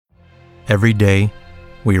Every day,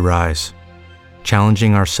 we rise,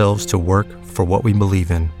 challenging ourselves to work for what we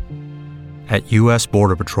believe in. At U.S.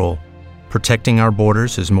 Border Patrol, protecting our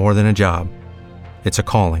borders is more than a job. It's a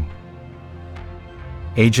calling.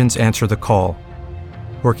 Agents answer the call,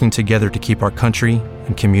 working together to keep our country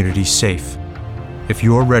and communities safe. If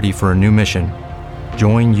you are ready for a new mission,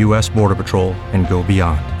 join U.S. Border Patrol and go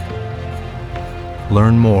beyond.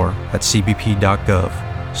 Learn more at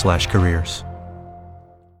cbp.gov/careers.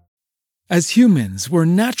 As humans, we're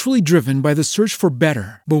naturally driven by the search for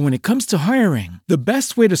better. But when it comes to hiring, the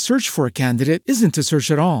best way to search for a candidate isn't to search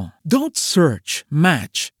at all. Don't search,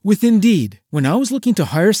 match with Indeed. When I was looking to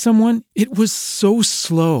hire someone, it was so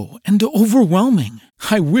slow and overwhelming.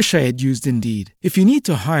 I wish I had used Indeed. If you need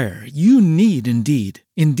to hire, you need Indeed.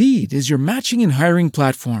 Indeed is your matching and hiring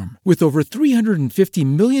platform with over 350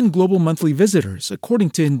 million global monthly visitors,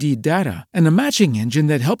 according to Indeed data, and a matching engine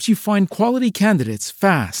that helps you find quality candidates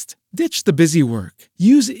fast. Ditch the busy work.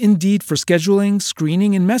 Use Indeed for scheduling,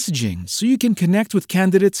 screening, and messaging so you can connect with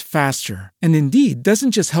candidates faster. And Indeed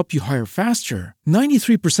doesn't just help you hire faster.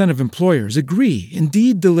 93% of employers agree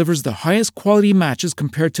Indeed delivers the highest quality matches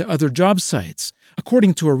compared to other job sites,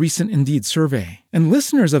 according to a recent Indeed survey. And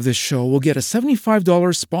listeners of this show will get a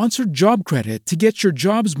 $75 sponsored job credit to get your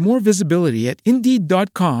jobs more visibility at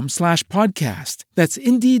Indeed.com/podcast. That's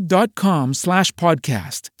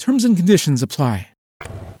Indeed.com/podcast. Terms and conditions apply.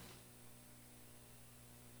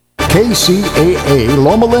 KCAA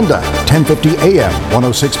Loma Linda, 1050 AM,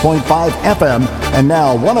 106.5 FM, and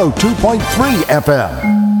now 102.3 FM.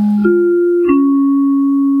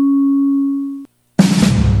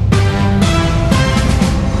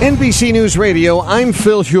 NBC News Radio, I'm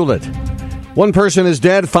Phil Hewlett. One person is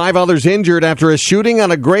dead, 5 others injured after a shooting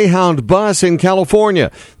on a Greyhound bus in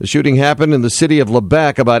California. The shooting happened in the city of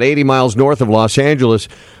Lebec, about 80 miles north of Los Angeles.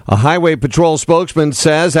 A highway patrol spokesman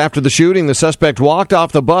says after the shooting, the suspect walked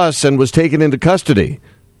off the bus and was taken into custody.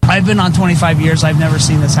 I've been on 25 years. I've never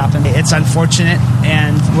seen this happen. It's unfortunate,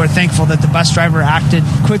 and we're thankful that the bus driver acted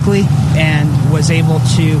quickly and was able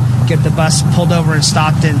to get the bus pulled over and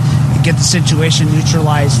stopped and get the situation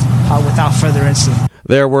neutralized without further incident.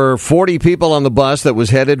 There were 40 people on the bus that was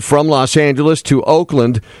headed from Los Angeles to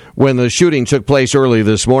Oakland when the shooting took place early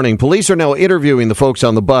this morning. Police are now interviewing the folks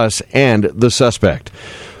on the bus and the suspect.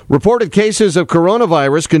 Reported cases of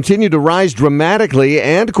coronavirus continue to rise dramatically,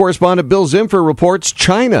 and correspondent Bill Zimfer reports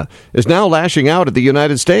China is now lashing out at the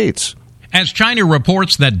United States. As China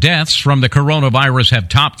reports that deaths from the coronavirus have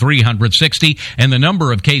topped 360 and the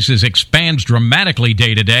number of cases expands dramatically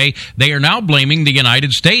day to day, they are now blaming the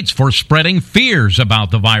United States for spreading fears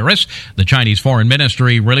about the virus. The Chinese Foreign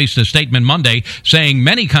Ministry released a statement Monday saying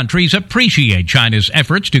many countries appreciate China's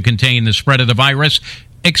efforts to contain the spread of the virus,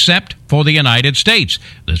 except for the United States.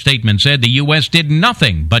 The statement said the U.S. did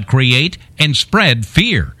nothing but create and spread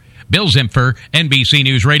fear. Bill Zimfer, NBC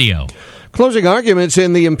News Radio. Closing arguments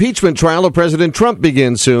in the impeachment trial of President Trump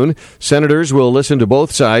begin soon. Senators will listen to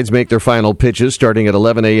both sides make their final pitches starting at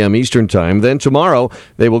 11 a.m. Eastern Time. Then tomorrow,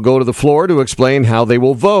 they will go to the floor to explain how they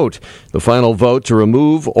will vote. The final vote to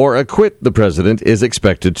remove or acquit the president is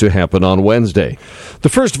expected to happen on Wednesday. The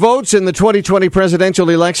first votes in the 2020 presidential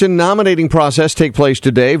election nominating process take place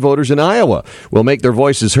today. Voters in Iowa will make their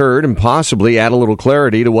voices heard and possibly add a little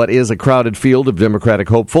clarity to what is a crowded field of Democratic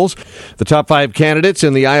hopefuls. The top 5 candidates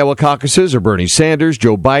in the Iowa caucuses are Bernie Sanders,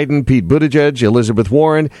 Joe Biden, Pete Buttigieg, Elizabeth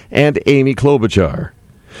Warren, and Amy Klobuchar.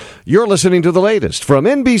 You're listening to the latest from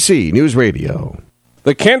NBC News Radio.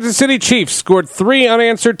 The Kansas City Chiefs scored 3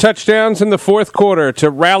 unanswered touchdowns in the fourth quarter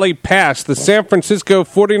to rally past the San Francisco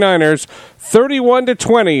 49ers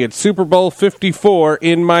 31-20 at Super Bowl 54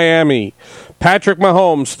 in Miami. Patrick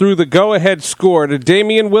Mahomes threw the go-ahead score to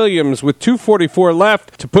Damian Williams with 2:44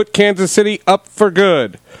 left to put Kansas City up for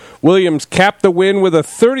good. Williams capped the win with a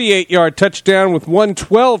 38-yard touchdown with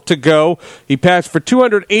 1:12 to go. He passed for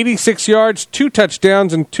 286 yards, 2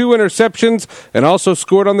 touchdowns, and 2 interceptions, and also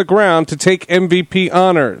scored on the ground to take MVP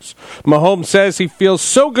honors. Mahomes says he feels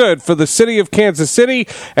so good for the city of Kansas City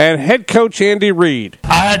and head coach Andy Reid.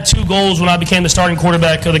 I had 2 goals when I became the starting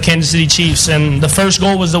quarterback of the Kansas City Chiefs, and the first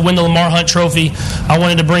goal was to win the Lamar Hunt Trophy. I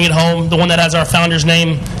wanted to bring it home, the one that has our founder's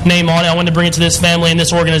name on it. I wanted to bring it to this family and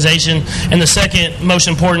this organization. And the second most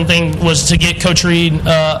important thing was to get Coach Reid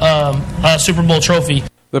a Super Bowl trophy.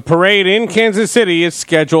 The parade in Kansas City is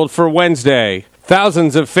scheduled for Wednesday.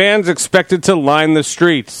 Thousands of fans expected to line the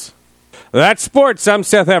streets. That's sports. I'm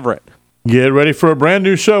Seth Everett. Get ready for a brand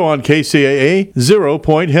new show on KCAA, 0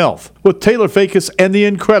 Point Health, with Taylor Fakis and the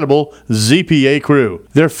incredible ZPA crew.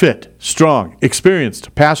 They're fit, strong,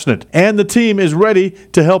 experienced, passionate, and the team is ready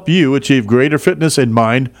to help you achieve greater fitness in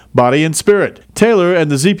mind, body, and spirit. Taylor and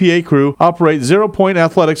the ZPA crew operate 0 Point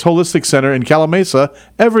Athletics Holistic Center in Calamasa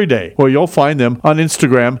every day, where you'll find them on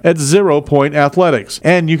Instagram at 0 Point Athletics.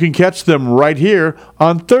 And you can catch them right here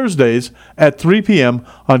on Thursdays at 3 p.m.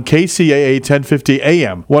 on KCAA 1050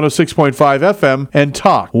 AM, 106.5 FM, and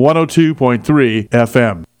Talk 102.3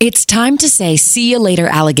 FM. It's time to say see you later,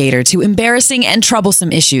 alligator, to embarrassing and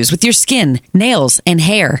troublesome issues with your skin, nails, and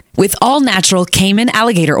hair with all-natural Cayman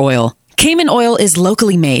alligator oil. Cayman oil is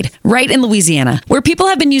locally made, right in Louisiana, where people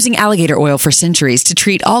have been using alligator oil for centuries to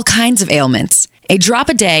treat all kinds of ailments. A drop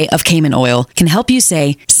a day of Cayman oil can help you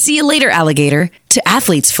say see you later, alligator, to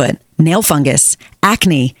athlete's foot, nail fungus,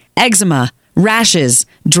 acne, eczema, rashes,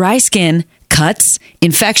 dry skin, cuts,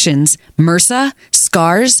 infections, MRSA,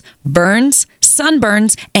 scars, burns,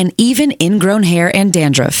 sunburns, and even ingrown hair and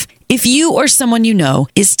dandruff. If you or someone you know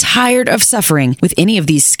is tired of suffering with any of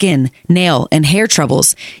these skin, nail, and hair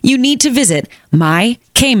troubles, you need to visit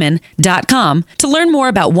mycayman.com to learn more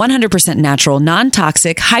about 100% natural,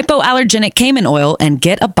 non-toxic, hypoallergenic Cayman oil and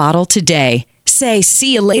get a bottle today. Say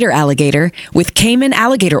see you later, alligator, with Cayman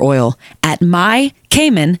alligator oil at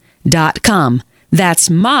mycayman.com. That's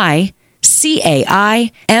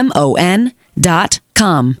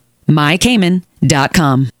myCaimon.com.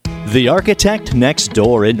 mycayman.com. The Architect Next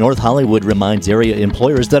Door in North Hollywood reminds area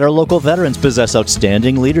employers that our local veterans possess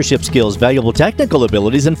outstanding leadership skills, valuable technical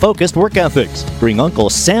abilities, and focused work ethics. Bring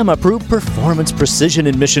Uncle Sam approved performance, precision,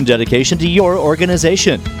 and mission dedication to your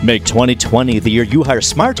organization. Make 2020 the year you hire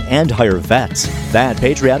smart and hire vets. That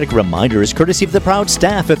patriotic reminder is courtesy of the proud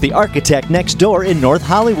staff at The Architect Next Door in North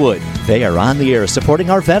Hollywood. They are on the air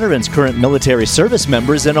supporting our veterans, current military service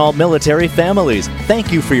members, and all military families.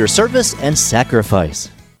 Thank you for your service and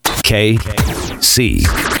sacrifice. KCAA.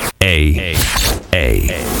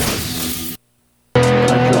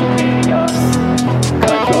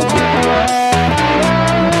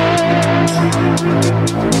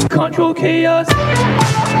 Control chaos.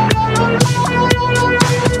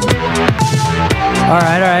 All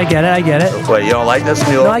right, I get it. Wait, you don't like this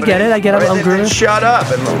new No, I get it. I'm grooving. Shut up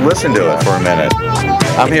and listen to it for a minute.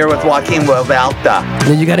 I'm here with Joaquin Huevalta.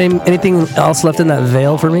 You got anything else left in that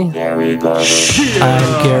veil for me? Gary Garver.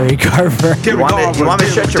 I'm Gary Garver. You want me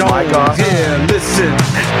to shut your mic off? Yeah, listen.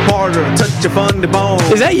 Harder, touch your funny bone.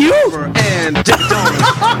 Is that you? And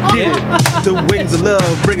get the wings of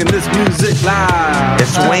love, bringing this music live.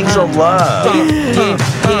 It's Wings of Love.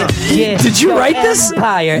 Yeah. Did you write this?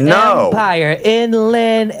 No. Empire,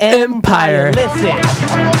 Inland Empire. Listen.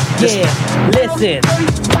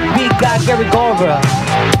 We got Gary Garver.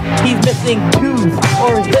 He's missing tooth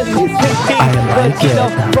or his missing teeth. But you know,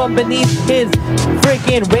 from beneath his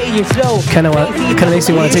freaking radio show. Kind of makes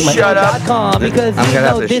me want to take my Shut up. Because you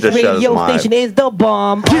know this radio station is the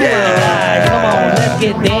bomb. Yeah. Come on, let's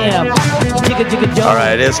get down. Jigga Jones. All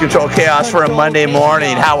right, it's Control Chaos for a Monday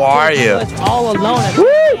morning. How are you? All alone.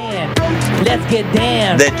 Let's get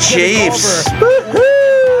down. The Chiefs.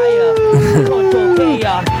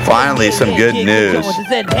 Finally, some good news.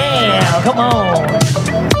 Come on.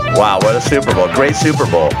 Wow, what a Super Bowl. Great Super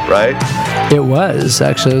Bowl, right? It was,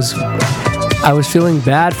 actually. I was feeling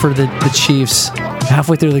bad for the Chiefs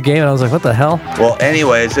halfway through the game, and I was like, what the hell? Well,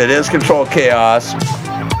 anyways, it is Control Chaos.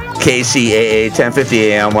 KCAA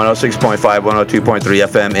 1050 AM, 106.5, 102.3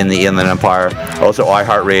 FM in the Inland Empire. Also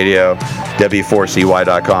iHeartRadio,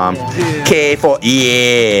 W4CY.com. K4,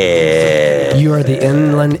 yeah. You are the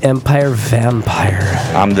Inland Empire vampire.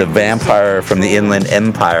 I'm the vampire from the Inland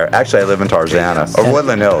Empire. Actually, I live in Tarzana, or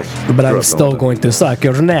Woodland Hills. But I'm still going to suck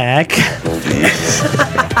your neck.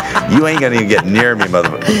 You ain't gonna even get near me,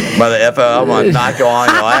 mother effer. I'm gonna knock you on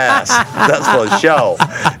your ass. That's for the show.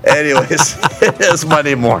 Anyways, it's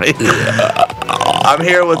Monday morning. I'm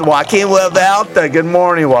here with Joaquin Huevalta. Good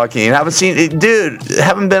morning, Joaquin.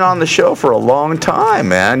 Haven't been on the show for a long time,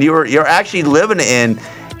 man. You're actually living in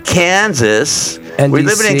Kansas. We're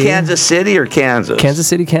living in Kansas City or Kansas? Kansas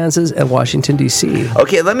City, Kansas, and Washington, D.C.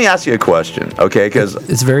 Okay, let me ask you a question, okay? Because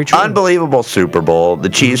it's very true. Unbelievable Super Bowl. The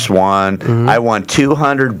Chiefs won. Mm-hmm. I won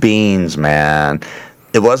 200 beans, man.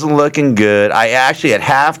 It wasn't looking good. I actually, at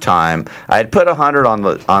halftime, I had put 100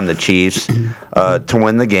 on the Chiefs to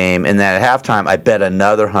win the game, and then at halftime, I bet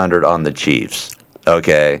another 100 on the Chiefs,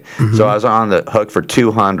 okay? Mm-hmm. So I was on the hook for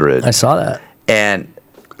 200. I saw that. And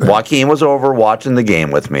Joaquin was over watching the game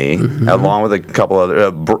with me, along with a couple other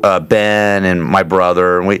Ben and my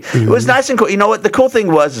brother, and it was nice and cool. You know what? The cool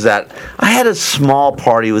thing is that I had a small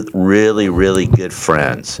party with really, really good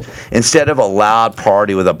friends instead of a loud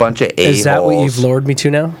party with a bunch of a-holes. Is that what you've lured me to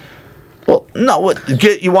now? Well, no.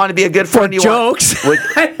 What you want to be a good friend? Jokes. Do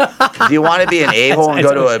you want to be an a-hole and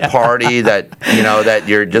go to a party that that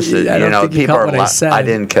you're just people are? I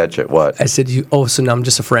didn't catch it. What I said? So now I'm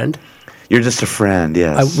just a friend. You're just a friend.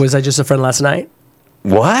 Yes. Was I just a friend last night?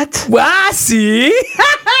 What? Well, see.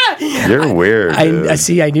 You're weird. I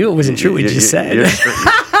see. I knew it wasn't true. What you just said.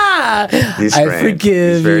 I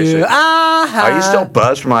forgive you. Are you still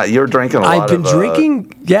buzzed from? You're drinking a lot. I've been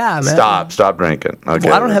drinking. Yeah, man. Stop drinking. Okay.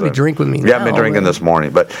 Well, I don't have a drink with me. You haven't been drinking this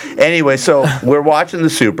morning, but anyway. So we're watching the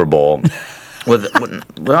Super Bowl.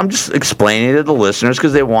 I'm just explaining to the listeners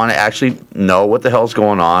because they want to actually know what the hell's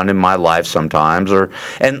going on in my life sometimes.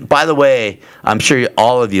 And by the way, I'm sure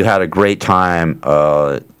all of you had a great time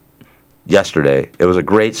yesterday. It was a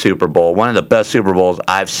great Super Bowl, one of the best Super Bowls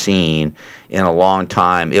I've seen in a long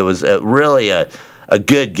time. It was really a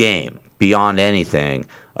good game beyond anything.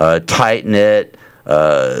 Tight-knit,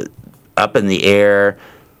 up in the air.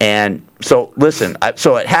 And so, listen,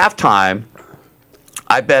 so at halftime,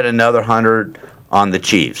 I bet another 100 on the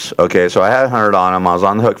Chiefs. Okay, so I had 100 on them. I was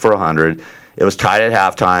on the hook for 100. It was tied at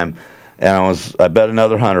halftime, and I bet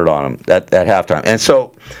another 100 on them at halftime. And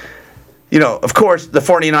so, of course, the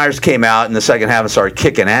 49ers came out in the second half and started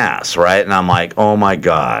kicking ass, right? And I'm like, oh my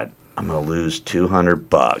God, I'm going to lose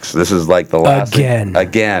 $200. This is like the last Again.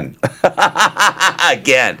 Again.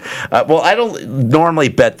 Well, I don't normally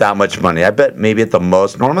bet that much money. I bet maybe at the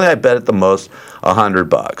most. Normally, I bet at the most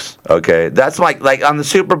 $100. Okay, that's like on the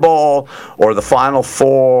Super Bowl or the Final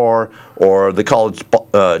Four or the college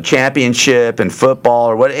championship in football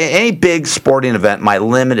or any big sporting event. My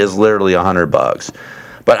limit is literally $100.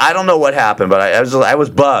 But I don't know what happened, but I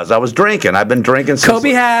was buzzed. I was drinking. I've been drinking since...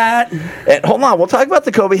 Kobe hat. And hold on. We'll talk about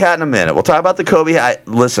the Kobe hat in a minute. We'll talk about the Kobe hat.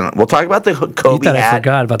 Listen, we'll talk about the Kobe hat I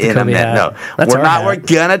forgot about the in Kobe a minute. hat. No, That's we're not. We're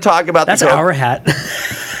going to talk about That's the Kobe. our hat.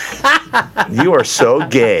 You are so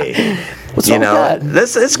gay. What's wrong with that?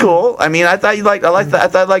 This is cool. I mean, I thought you liked. I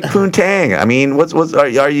thought like poontang. I mean,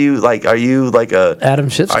 are you like a Adam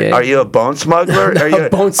Schiff's? Are you a bone smuggler?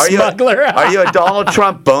 Smuggler? Are you a Donald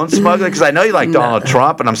Trump bone smuggler? Because I know you like Donald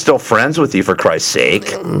Trump, and I'm still friends with you for Christ's sake.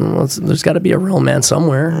 There's got to be a real man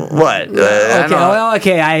somewhere. What?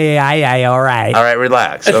 Okay. All right. All right,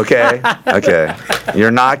 relax. Okay. Okay.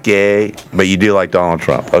 You're not gay, but you do like Donald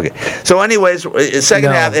Trump. Okay. So, anyways,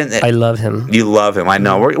 second half. I love him. You love him. I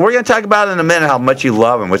know. We're going to talk about in a minute how much you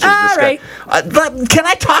love him, which is this guy. Can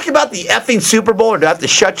I talk about the effing Super Bowl, or do I have to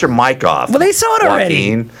shut your mic off? Well, they saw it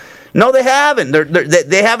already. No, they haven't.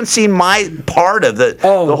 They haven't seen my part of the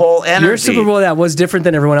whole energy. Your Super Bowl that was different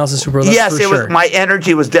than everyone else's Super Bowl. Yes, it was. My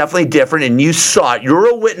energy was definitely different, and you saw it. You were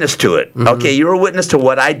a witness to it. Mm-hmm. Okay, you were a witness to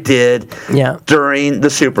what I did during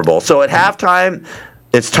the Super Bowl. So at halftime,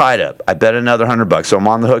 it's tied up. I bet another $100, so I'm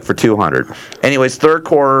on the hook for $200. Anyways, third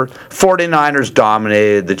quarter, 49ers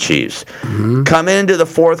dominated the Chiefs. Mm-hmm. Coming into the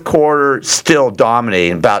fourth quarter, still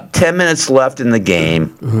dominating. About 10 minutes left in the game.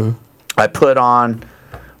 Mm-hmm. I put on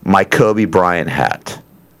my Kobe Bryant hat.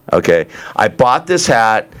 Okay, I bought this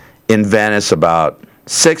hat in Venice about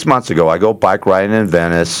 6 months ago. I go bike riding in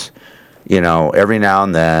Venice, every now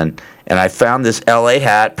and then, and I found this LA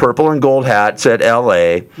hat, purple and gold hat, said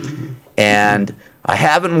LA, and I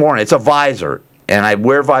haven't worn it. It's a visor, and I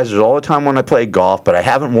wear visors all the time when I play golf, but I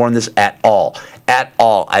haven't worn this at all. At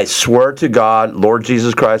all. I swear to God, Lord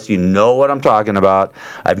Jesus Christ, you know what I'm talking about.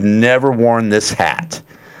 I've never worn this hat.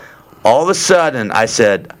 All of a sudden, I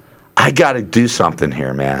said, I got to do something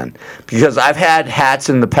here, man, because I've had hats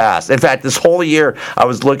in the past. In fact, this whole year, I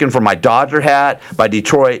was looking for my Dodger hat, my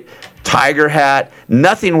Detroit Tiger hat.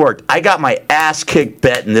 Nothing worked. I got my ass kicked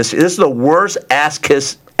betting this. This is the worst ass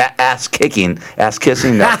kissing.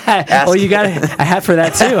 Oh, you got a hat for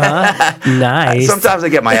that too, huh? Nice. Sometimes I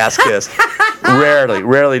get my ass kissed.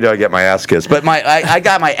 Rarely do I get my ass kissed. But I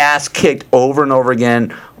got my ass kicked over and over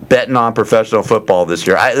again betting on professional football this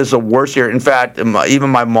year. This is the worst year. In fact, even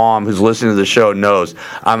my mom, who's listening to the show, knows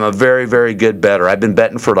I'm a very, very good bettor. I've been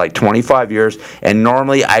betting for like 25 years, and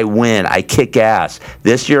normally I win. I kick ass.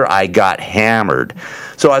 This year I got hammered.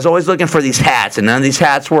 So I was always looking for these hats, and none of these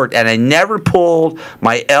hats worked. And I never pulled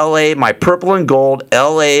my my purple and gold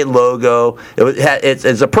LA logo.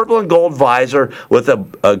 It's a purple and gold visor with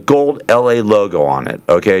a gold LA logo on it.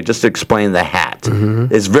 Okay, just to explain the hat.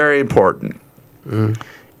 Mm-hmm. It's very important. Mm-hmm.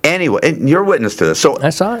 Anyway, and you're a witness to this. So I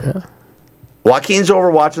saw it. Yeah. Joaquin's over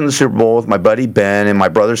watching the Super Bowl with my buddy Ben and my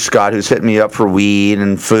brother Scott, who's hitting me up for weed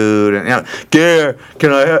and food. And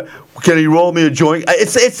can he roll me a joint?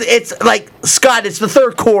 It's like, Scott, it's the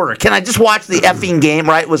third quarter. Can I just watch the effing game,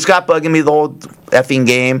 right? Was Scott bugging me the whole effing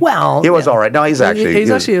game? Well, he was all right. No, he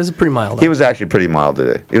was pretty mild. He was actually pretty mild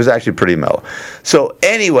today. He was actually pretty mellow. So,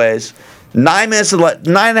 anyways,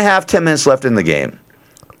 9.5, 10 minutes left in the game.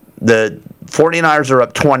 The 49ers are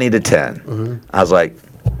up 20-10. Mm-hmm. I was like,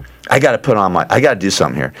 I got to do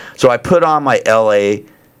something here. So I put on my LA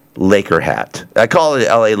Laker hat. I call it an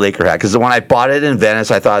LA Laker hat because when I bought it in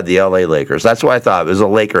Venice, I thought of the LA Lakers. That's what I thought. It was a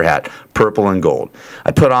Laker hat, purple and gold.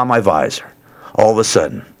 I put on my visor. All of a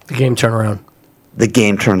sudden, the game turned around. The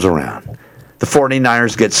game turns around. The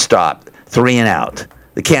 49ers get stopped, 3 and out.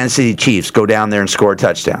 The Kansas City Chiefs go down there and score a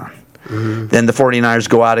touchdown. Mm-hmm. Then the 49ers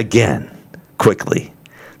go out again, quickly.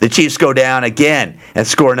 The Chiefs go down again and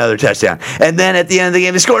score another touchdown. And then at the end of the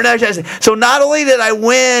game, they score another touchdown. So not only did I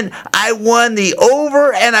win, I won the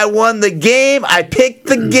over and I won the game. I picked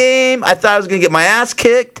the game. I thought I was going to get my ass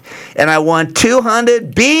kicked. And I won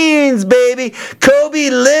 200 beans, baby. Kobe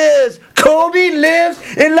lives. Kobe lives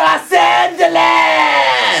in Los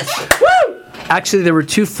Angeles. Woo! Actually, there were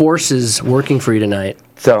two forces working for you tonight.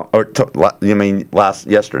 So, you mean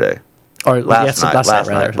yesterday? Or last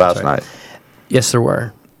night. Yes, there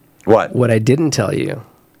were. What? What I didn't tell you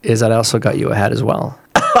is that I also got you a hat as well.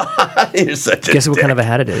 You're such a Guess what dick. kind of a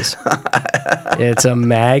hat it is? It's a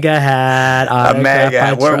MAGA hat. A MAGA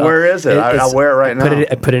hat. Where is it? I'll wear it right now.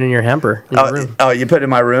 I put it in your hamper. In your room. Oh, you put it in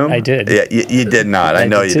my room? I did. Yeah, you did not. I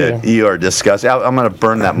know you did. You are disgusting. I'm going to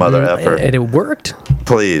burn that mother effer. And it worked.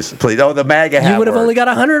 Please. Oh, the MAGA hat. You would have only got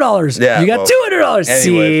 $100. Yeah, you got $200.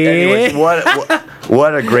 Anyways,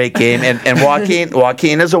 what a great game. And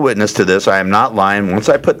Joaquin is a witness to this. I am not lying. Once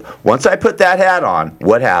I put that hat on,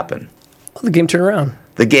 what happened? Well, the game turned around.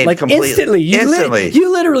 The game completely. Instantly.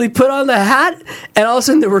 You literally put on the hat, and all of a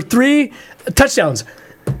sudden there were 3 touchdowns.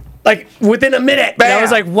 Like within a minute. Bam. And I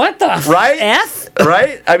was like, what the F?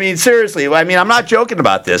 Right? I mean, seriously. I mean, I'm not joking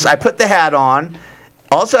about this. I put the hat on.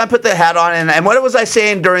 Also, I put the hat on, and what was I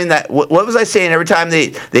saying during that? What was I saying every time they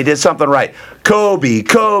did something right? Kobe,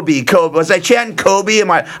 Kobe, Kobe. Was I chanting Kobe?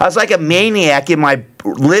 I was like a maniac in my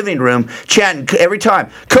living room chanting every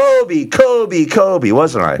time, Kobe, Kobe, Kobe,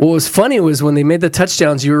 wasn't I? What was funny was when they made the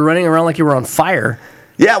touchdowns, you were running around like you were on fire.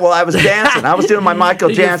 Yeah, well, I was dancing. I was doing my Michael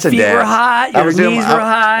Jackson dance. Your feet were hot. Your knees were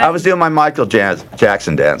hot. I was doing my Michael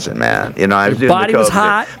Jackson dancing, man. You know, I was doing body the was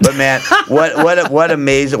hot. But man, what an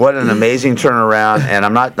amazing turnaround. And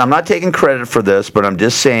I'm not taking credit for this, but I'm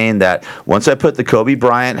just saying that once I put the Kobe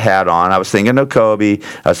Bryant hat on, I was thinking of Kobe.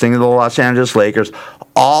 I was thinking of the Los Angeles Lakers.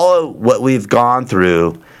 All of what we've gone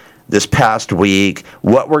through this past week,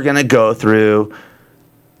 what we're going to go through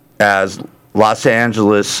as Los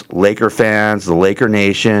Angeles Laker fans, the Laker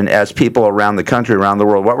Nation, as people around the country, around the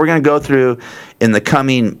world, what we're going to go through in the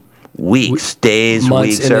coming weeks, days,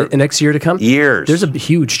 months, weeks, and the next year to come? Years. There's a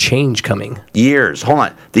huge change coming. Years. Hold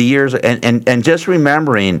on. The years, and just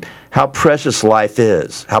remembering how precious life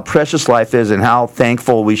is, and how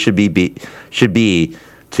thankful we should be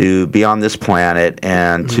to be on this planet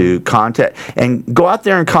and to contact, and go out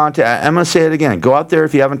there and contact. I'm going to say it again. Go out there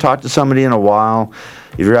if you haven't talked to somebody in a while.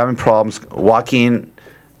 If you're having problems, Joaquin,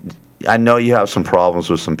 I know you have some problems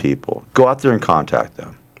with some people. Go out there and contact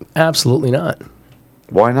them. Absolutely not.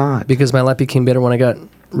 Why not? Because my life became better when I got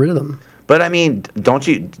rid of them. But I mean,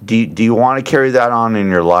 do you want to carry that on in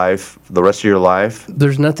your life, the rest of your life?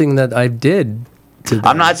 There's nothing that I did.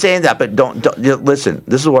 I'm not saying that, but don't listen.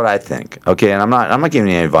 This is what I think, okay? And I'm not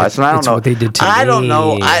giving you any advice, and I don't know what they did to I don't me.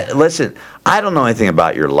 know. I don't know anything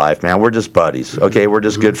about your life, man. We're just buddies, okay? We're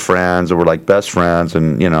just good friends, and we're like best friends,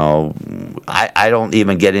 and you know, I don't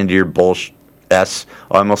even get into your bullshit. I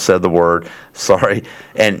almost said the word. Sorry.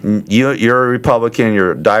 And you're a Republican.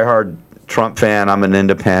 You're a diehard Trump fan. I'm an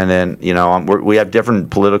independent. You know, we have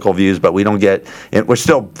different political views, but we don't get. We're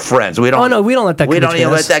still friends. We don't. Oh no, we don't let that. We don't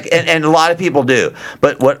even let that. And a lot of people do.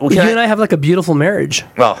 But you and I have like a beautiful marriage.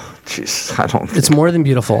 Well, jeez, I don't. It's more than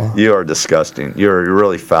beautiful. You are disgusting. You're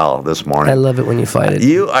really foul this morning. I love it when you fight it.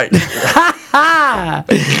 You are.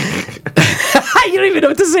 You don't even know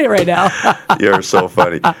what to say right now. You're so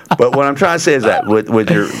funny. But what I'm trying to say is that with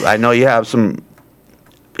your, I know you have some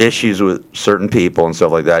issues with certain people and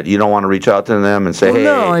stuff like that. You don't want to reach out to them and say, "Hey."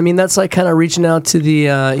 No, I mean that's like kind of reaching out to the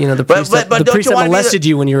the priest that molested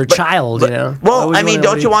you when you were a child. You know. Well, I mean,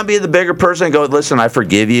 don't you want to be the bigger person and go, "Listen, I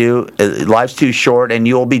forgive you. Life's too short, and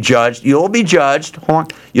you'll be judged. You'll be judged. Hold on.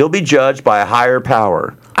 You'll be judged by a higher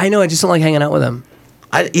power." I know. I just don't like hanging out with them.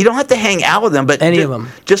 You don't have to hang out with them, but any of them.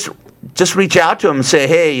 Just reach out to them and say,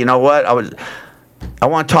 "Hey, you know what? I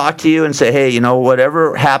want to talk to you and say, hey, you know,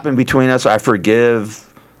 whatever happened between us, I forgive."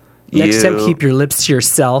 Next time, keep your lips to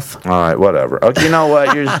yourself. All right, whatever. Okay, you know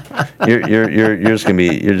what? You're just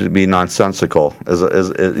gonna be nonsensical.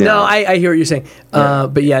 I hear what you're saying. Yeah.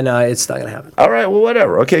 But yeah, no, it's not gonna happen. All right, well,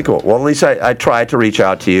 whatever. Okay, cool. Well, at least I tried to reach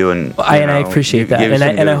out to you, and I appreciate that,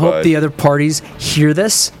 and I hope the other parties hear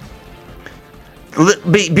this.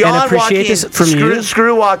 Beyond appreciate Joaquin, this from you.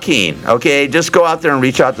 Screw Joaquin, okay? Just go out there and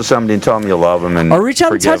reach out to somebody and tell them you love them. And or reach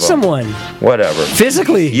out and touch them. someone. Whatever.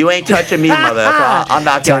 Physically. You ain't touching me, motherfucker. I'm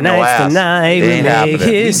not going to ass. Tonight It ain't we make happening.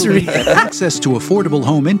 history. Access to affordable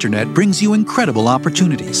home internet brings you incredible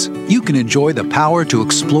opportunities. You can enjoy the power to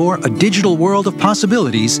explore a digital world of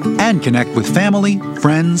possibilities and connect with family,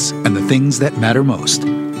 friends, and the things that matter most.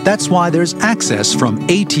 That's why there's Access from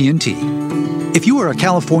AT&T. If you are a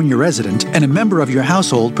California resident and a member of your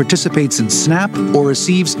household participates in SNAP or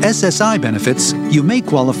receives SSI benefits, you may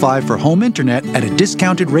qualify for home internet at a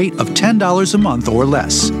discounted rate of $10 a month or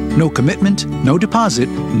less. No commitment, no deposit,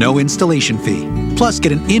 no installation fee. Plus,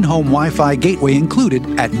 get an in-home Wi-Fi gateway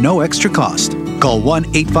included at no extra cost. Call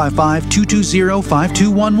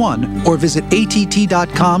 1-855-220-5211 or visit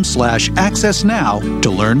att.com/access now to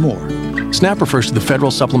learn more. SNAP refers to the Federal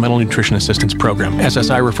Supplemental Nutrition Assistance Program.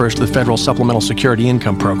 SSI refers to the Federal Supplemental Security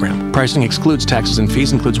Income Program. Pricing excludes taxes and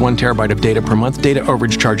fees, includes 1 terabyte of data per month. Data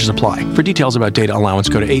overage charges apply. For details about data allowance,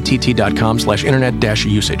 go to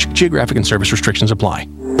att.com/internet-usage. Geographic and service restrictions apply.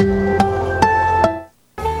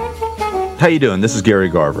 How you doing? This is Gary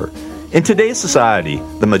Garver. In today's society,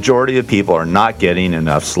 the majority of people are not getting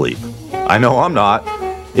enough sleep. I know I'm not.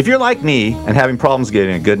 If you're like me and having problems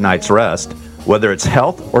getting a good night's rest, whether it's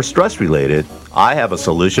health or stress related, I have a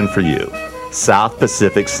solution for you. South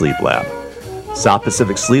Pacific Sleep Lab. South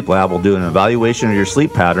Pacific Sleep Lab will do an evaluation of your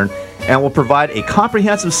sleep pattern and will provide a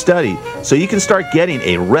comprehensive study so you can start getting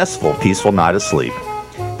a restful, peaceful night of sleep.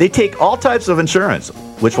 They take all types of insurance,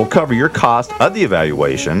 which will cover your cost of the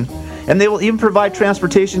evaluation, and they will even provide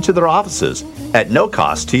transportation to their offices at no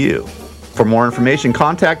cost to you. For more information,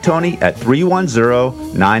 contact Tony at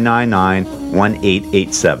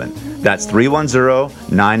 310-999-1887. That's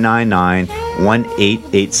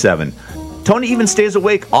 310-999-1887. Tony even stays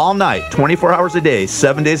awake all night, 24 hours a day,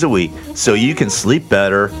 7 days a week, so you can sleep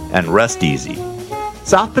better and rest easy.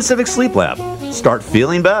 South Pacific Sleep Lab. Start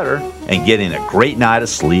feeling better and getting a great night of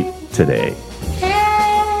sleep today.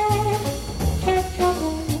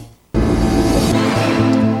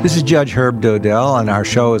 This is Judge Herb Dodell, and our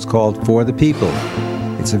show is called For the People.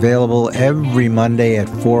 It's available every Monday at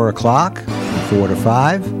 4 o'clock, from 4 to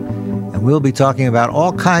 5. And we'll be talking about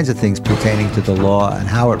all kinds of things pertaining to the law and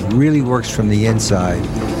how it really works from the inside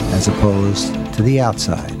as opposed to the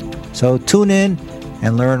outside. So tune in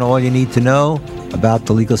and learn all you need to know about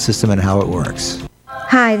the legal system and how it works.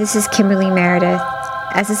 Hi, this is Kimberly Meredith.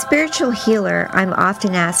 As a spiritual healer, I'm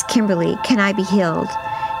often asked, Kimberly, can I be healed?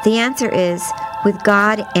 The answer is, with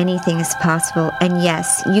God, anything is possible. And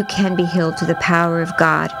yes, you can be healed through the power of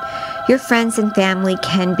God. Your friends and family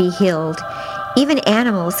can be healed. Even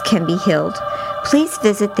animals can be healed. Please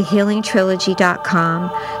visit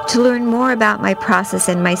thehealingtrilogy.com to learn more about my process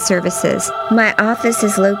and my services. My office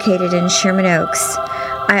is located in Sherman Oaks.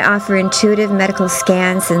 I offer intuitive medical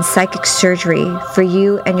scans and psychic surgery for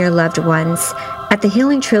you and your loved ones. At the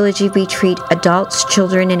Healing Trilogy, we treat adults,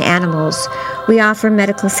 children, and animals. We offer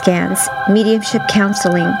medical scans, mediumship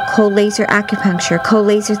counseling, cold laser acupuncture, cold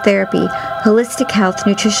laser therapy, holistic health,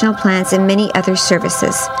 nutritional plans, and many other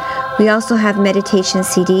services. We also have meditation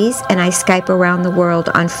CDs, and I Skype around the world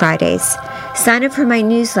on Fridays. Sign up for my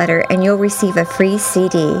newsletter, and you'll receive a free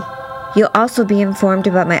CD. You'll also be informed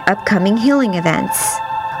about my upcoming healing events.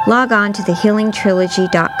 Log on to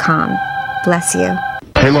thehealingtrilogy.com. Bless you.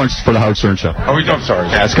 Hey, Lawrence, for the Howard Stern Show. Oh, I'm sorry.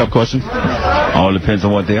 Ask a couple questions? All depends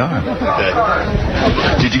on what they are. Okay.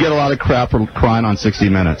 Did you get a lot of crap for crying on 60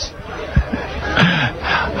 Minutes?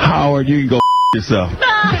 Howard, you can go yourself.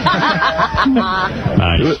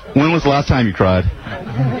 Nice. When was the last time you cried?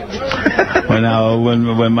 When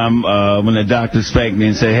the doctor spanked me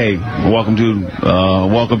and said, "Hey, welcome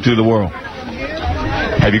to the world."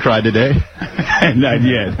 Have you cried today? Not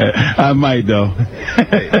yet. I might, though.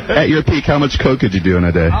 At your peak, how much coke could you do in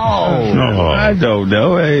a day? I don't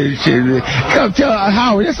know. Hey, come tell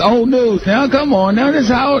Howard. This old news now. Come on now. This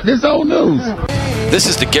old news. This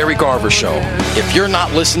is the Gary Garver Show. If you're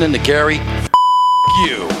not listening to Gary,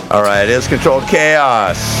 you. All right, it's Controlled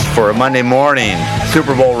Chaos for a Monday morning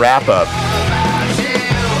Super Bowl wrap-up.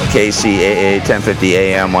 KCAA 1050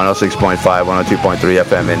 AM, 106.5, 102.3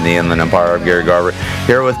 FM in the Inland Empire. of Gary Garver.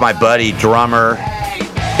 Here with my buddy, drummer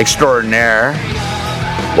extraordinaire,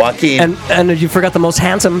 Joaquin. And you forgot the most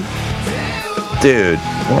handsome. Dude,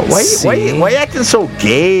 why you acting so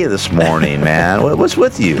gay this morning, man? What's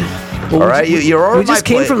with you? All right, you're over. We just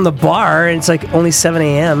came from the bar, and it's like only 7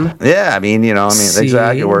 a.m. Yeah,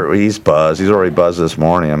 exactly where he's buzzed. He's already buzzed this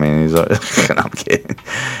morning. He's. I'm kidding.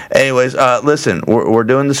 Anyways, listen, we're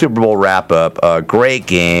doing the Super Bowl wrap up. Great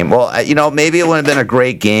game. Well, maybe it wouldn't have been a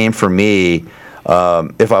great game for me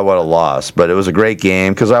if I would have lost. But it was a great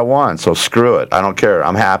game because I won. So screw it. I don't care.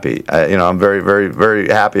 I'm happy. I'm very, very, very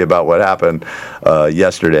happy about what happened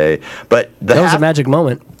yesterday. But that was a magic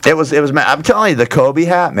moment. It was. I'm telling you, the Kobe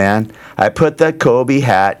hat, man. I put that Kobe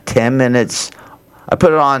hat 10 minutes. I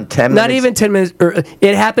put it on 10 minutes. Not even 10 minutes.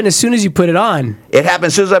 It happened as soon as you put it on. It happened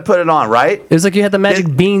as soon as I put it on, right? It was like you had the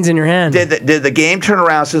magic beans in your hand. Did the game turn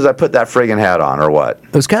around as soon as I put that friggin' hat on, or what?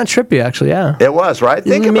 It was kind of trippy, actually, yeah. It was, right?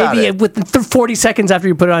 Think about it. Maybe within 40 seconds after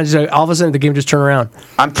you put it on, all of a sudden the game just turned around.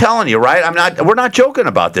 I'm telling you, right? We're not joking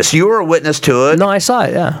about this. You were a witness to it. No, I saw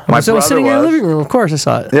it, yeah. I was sitting in your living room, of course I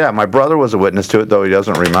saw it. Yeah, my brother was a witness to it, though he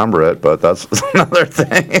doesn't remember it, but that's another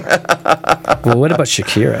thing. Well, what about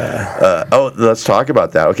Shakira? Let's talk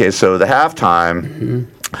about that. Okay, so the halftime.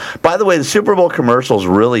 By the way, the Super Bowl commercials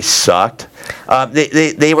really sucked.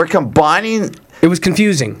 They were combining. It was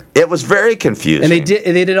confusing. It was very confusing. And they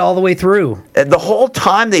did it all the way through. And the whole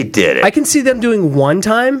time they did it. I can see them doing one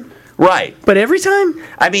time. Right. But every time?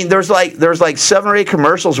 I mean, there's like 7 or 8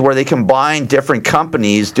 commercials where they combine different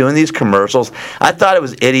companies doing these commercials. I thought it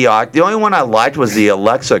was idiotic. The only one I liked was the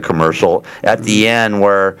Alexa commercial at the end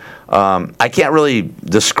where I can't really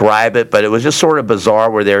describe it, but it was just sort of bizarre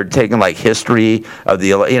where they're taking like history of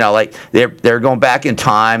the, like they're going back in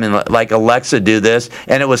time and like Alexa do this,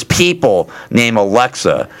 and it was people named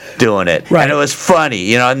Alexa doing it, right. And it was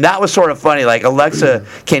funny, and that was sort of funny. Like Alexa,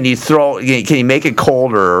 can you make it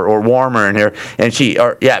colder or warmer in here? And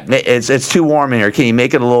it's too warm in here. Can you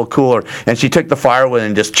make it a little cooler? And she took the firewood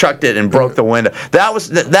and just chucked it and broke the window. That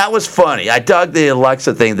was funny. I dug the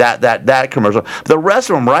Alexa thing. That commercial. The rest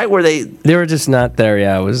of them, right? They were just not there.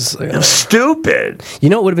 Yeah, it was stupid. You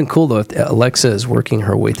know, it would have been cool though if Alexa is working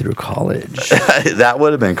her way through college. That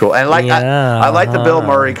would have been cool. And I like the Bill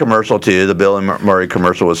Murray commercial too. The Bill Murray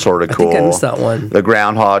commercial was sort of cool. I think I missed that one. The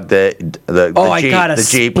Groundhog Day. I got a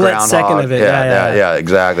Jeep split Groundhog. Second of it. Yeah,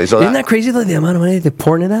 exactly. So isn't that crazy though? The amount of money they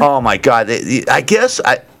poured into that. Oh my God! I guess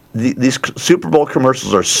these Super Bowl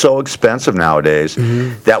commercials are so expensive nowadays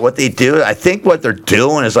that what they do, I think what they're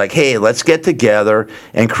doing is like, hey, let's get together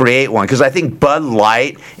and create one. Because I think Bud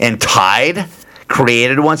Light and Tide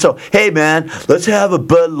created one. So, hey, man, let's have a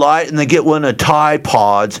Bud Light and then get one of the Tide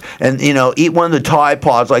Pods and, eat one of the Tide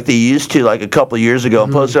Pods like they used to like a couple of years ago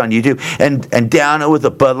and post it on YouTube and down it with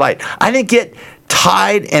a Bud Light. I didn't get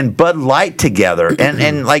Tide and Bud Light together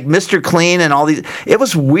and like Mr. Clean and all these. It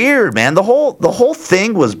was weird, man. The whole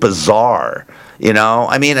thing was bizarre.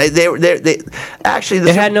 I mean, they actually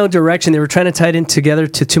it had no direction. They were trying to tie it in together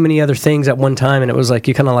to too many other things at one time, and it was like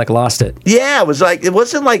you kind of like lost it. Yeah, it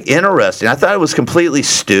wasn't like interesting. I thought it was completely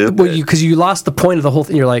stupid. Well, because you lost the point of the whole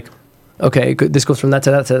thing. You're like, okay, this goes from that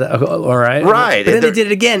to that to that. All right, right. But then they did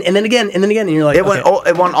it again, and then again, and then again, and you're like, it went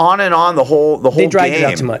on and on the whole they dragged game.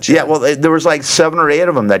 It out too much. Yeah, well, there was like 7 or 8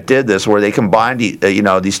 of them that did this, where they combined,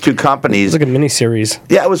 these two companies. It was like a miniseries.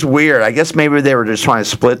 Yeah, it was weird. I guess maybe they were just trying to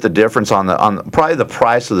split the difference on probably the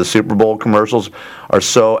price of the Super Bowl commercials are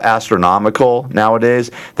so astronomical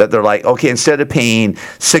nowadays that they're like, okay, instead of paying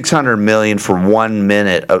 $600 million for 1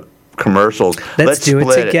 minute of commercials, let's do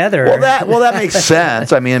it together. Well, that makes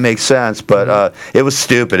sense. I mean, it makes sense, but it was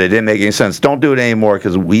stupid. It didn't make any sense. Don't do it anymore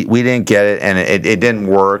because we didn't get it and it didn't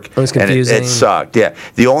work. It was confusing. And it sucked. Yeah,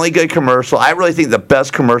 the only good commercial, I really think the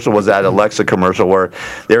best commercial was that Alexa commercial where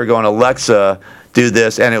they were going, Alexa, do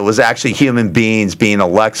this, and it was actually human beings being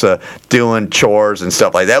Alexa doing chores and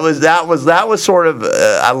stuff like that. That was sort of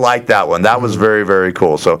I liked that one. That was very, very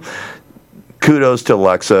cool. So kudos to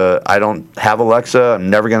Alexa. I don't have Alexa.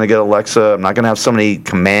 I'm never going to get Alexa. I'm not going to have somebody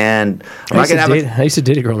command. I used to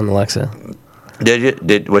date a girl named Alexa. Did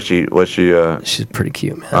you? Was she? She's pretty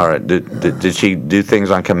cute, man. All right. Did she do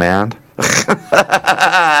things on command?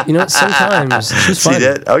 Sometimes she's fun. She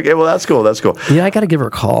did. Okay, well that's cool. Yeah, I got to give her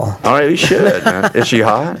a call. All right, you should. Man. Is she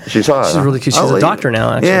hot? She's hot. She's really cute. She's a doctor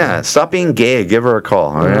now. Actually. Yeah, stop being gay. Give her a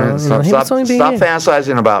call. All right. Stop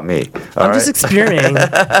fantasizing about me. I'm just experimenting on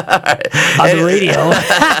the radio.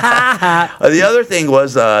 The other thing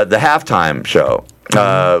was the halftime show.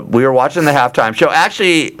 We were watching the halftime show.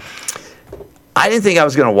 Actually, I didn't think I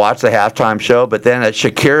was going to watch the halftime show, but then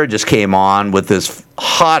Shakira just came on with this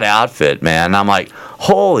hot outfit, man. And I'm like,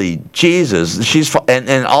 holy Jesus, she's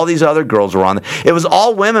and all these other girls were on. It was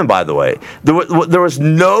all women, by the way. There was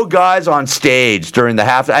no guys on stage during the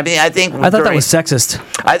halftime. I mean, I thought that was sexist.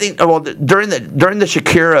 I think during the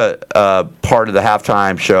Shakira part of the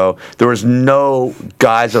halftime show, there was no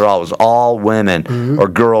guys at all. It was all women or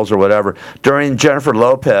girls or whatever. During Jennifer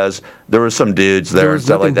Lopez, there were some dudes there and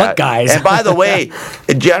stuff like that. Guys. And by the way,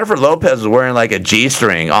 Jennifer Lopez was wearing like a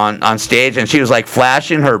G-string on stage, and she was like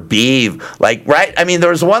flashing her beeve, like right. I mean, mean, there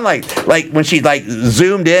was one like when she like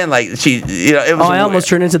zoomed in, like she, you know, it was. I almost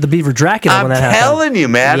turned into the Beaver Dracula when that happened. I'm telling you,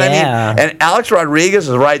 man. Yeah. I mean, and Alex Rodriguez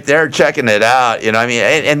is right there checking it out. You know, I mean,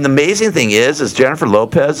 and the amazing thing is Jennifer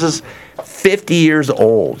Lopez is 50 years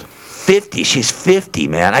old. 50. She's 50,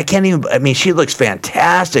 man. I can't even. I mean, she looks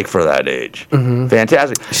fantastic for that age. Mm-hmm.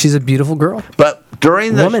 Fantastic. She's a beautiful girl. But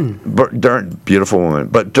during the beautiful woman.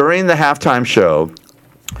 But during the halftime show,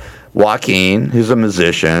 Joaquin, who's a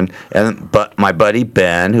musician, but my buddy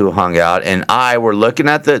Ben, who hung out, and I were looking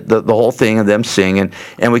at the whole thing of them singing,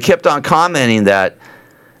 and we kept on commenting that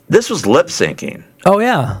this was lip syncing. Oh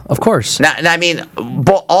yeah, of course. Now, I mean,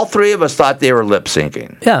 all three of us thought they were lip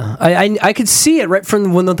syncing. Yeah, I could see it right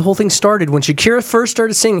from when the whole thing started. When Shakira first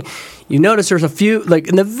started singing, you notice there's a few, like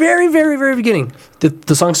in the very, very, very beginning,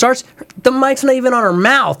 the song starts, the mic's not even on her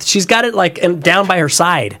mouth. She's got it like down by her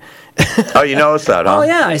side. Oh, you noticed that, huh? Oh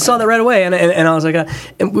yeah, I saw that right away, and I was like,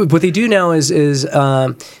 and what they do now is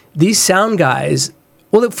these sound guys.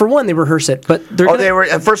 Well, for one, they rehearse it, but they were.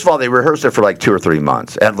 First of all, they rehearsed it for like 2 or 3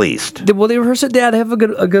 months at least. Well, they rehearse it. Yeah, they have a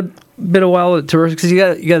good bit of while to rehearse because you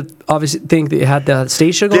got to obviously think that you had the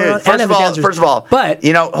stage show going on. First of all, but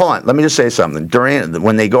you know, hold on. Let me just say something.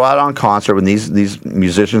 When they go out on concert, when these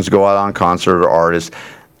musicians go out on concert or artists,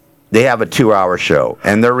 they have a 2-hour show,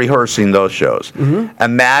 and they're rehearsing those shows. Mm-hmm.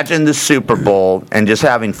 Imagine the Super Bowl and just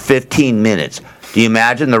having 15 minutes. Do you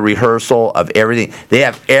imagine the rehearsal of everything? They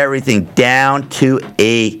have everything down to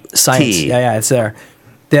a science. T. Yeah, it's there.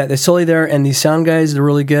 Yeah, they're solely there, and these sound guys, they're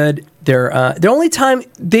really good. They're the only time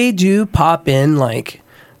they do pop in, like,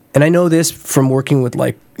 and I know this from working with,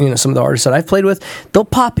 like, you know, some of the artists that I've played with, they'll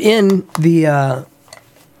pop in the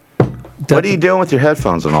what are you doing with your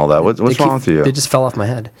headphones and all that? What's wrong with you? They just fell off my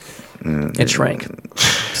head. It shrank.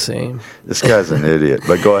 See? This guy's an idiot,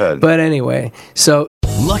 but go ahead. But anyway, so...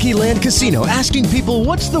 Lucky Land Casino, asking people,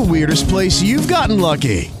 what's the weirdest place you've gotten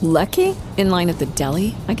lucky? Lucky? In line at the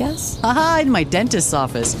deli, I guess? Aha, in my dentist's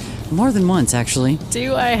office. More than once, actually.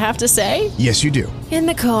 Do I have to say? Yes, you do. In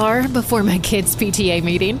the car before my kids' PTA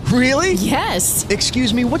meeting. Really? Yes.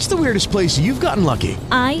 Excuse me, what's the weirdest place you've gotten lucky?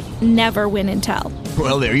 I never win and tell.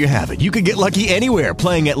 Well, there you have it. You can get lucky anywhere,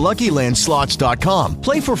 playing at LuckyLandSlots.com.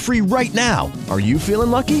 Play for free right now. Are you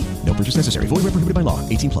feeling lucky? No purchase necessary. Void where prohibited by law.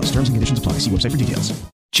 18+. Terms and conditions apply. See website for details.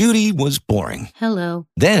 Judy was boring. Hello.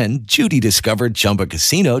 Then Judy discovered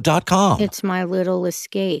ChumbaCasino.com. It's my little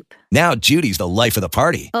escape. Now Judy's the life of the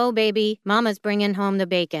party. Oh, baby, mama's bringing home the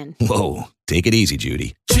bacon. Whoa, take it easy,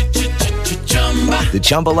 Judy. The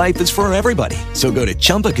Chumba life is for everybody. So go to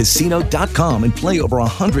ChumbaCasino.com and play over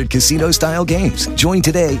 100 casino-style games. Join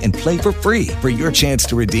today and play for free for your chance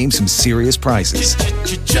to redeem some serious prizes.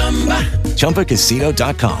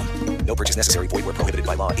 ChumbaCasino.com. No purchase necessary. Void where prohibited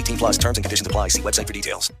by law. 18+. Terms and conditions apply. See website for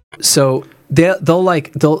details. So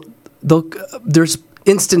they'll there's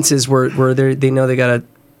instances where they know they gotta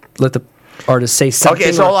let the artist say something.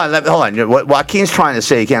 Okay, so hold on. What Joaquin's trying to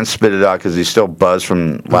say, he can't spit it out because he's still buzzed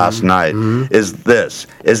from last night, is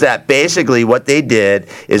that basically what they did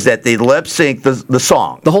is that they lip sync the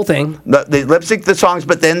song. The whole thing. They lip sync the songs,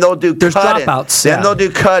 but then they'll do dropouts. Then they'll do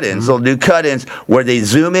cut-ins. They'll do cut-ins where they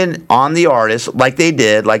zoom in on the artist like they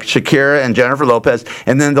did, like Shakira and Jennifer Lopez,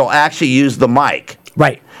 and then they'll actually use the mic.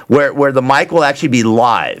 Right. Where the mic will actually be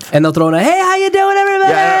live. And they'll throw in a, hey, how you doing,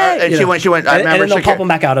 everybody? Yeah, and she went, I remember and then they'll pop them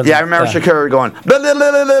back out of I remember Shakira going, blah, blah,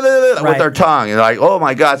 blah, blah, blah, blah, with her tongue. And like, oh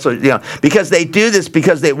my God. So, you know, because they do this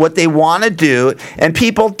because what they want to do, and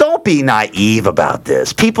people, don't be naive about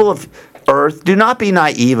this. People of Earth, do not be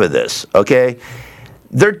naive of this, okay?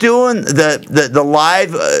 They're doing the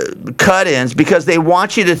live cut-ins because they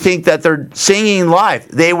want you to think that they're singing live.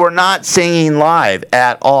 They were not singing live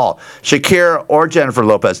at all. Shakira or Jennifer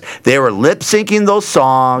Lopez. They were lip-syncing those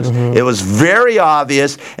songs. Mm-hmm. It was very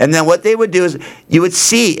obvious. And then what they would do is you would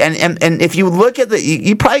see, and if you look at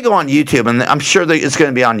you probably go on YouTube, and I'm sure that it's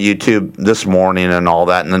going to be on YouTube this morning and all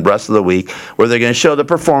that, and the rest of the week, where they're going to show the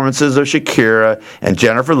performances of Shakira and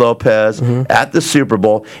Jennifer Lopez at the Super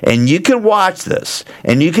Bowl. And you can watch this.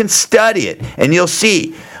 And you can study it, and you'll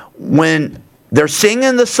see when they're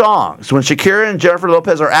singing the songs, when Shakira and Jennifer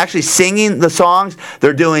Lopez are actually singing the songs,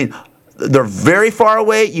 they're very far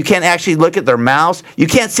away. You can't actually look at their mouths. You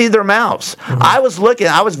can't see their mouths. Mm-hmm. I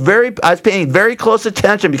was paying very close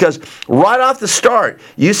attention because right off the start,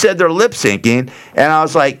 you said they're lip syncing, and I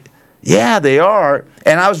was like, yeah, they are.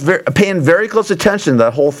 And I was paying very close attention to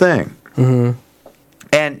that whole thing. Mm-hmm.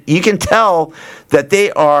 And you can tell that they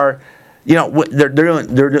are. You know, they're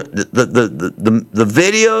doing the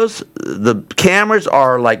videos, the cameras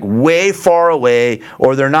are like way far away,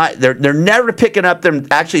 or they're never picking up them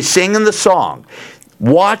actually singing the song.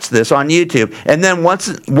 Watch this on YouTube, and then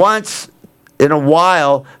once in a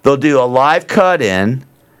while, they'll do a live cut-in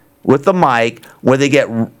with the mic where they get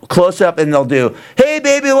close up and they'll do, "Hey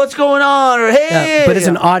baby, what's going on?" or "Hey." But it's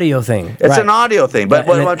an audio thing. It's an audio thing. But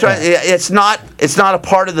what I'm trying, it's not a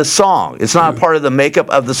part of the song. It's not a part of the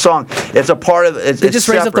makeup of the song. It's a part of. They just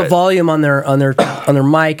raise up the volume on their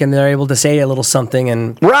mic and they're able to say a little something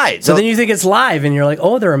and right. So then you think it's live and you're like,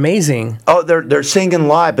 oh, they're amazing. Oh, they're singing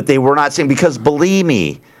live, but they were not singing because believe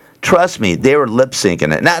me. Trust me, they were lip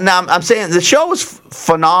syncing it. Now I'm saying the show was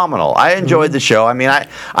phenomenal. I enjoyed the show. I mean,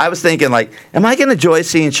 I was thinking like, am I going to enjoy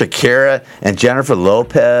seeing Shakira and Jennifer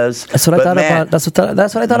Lopez? That's what I thought about. That's what I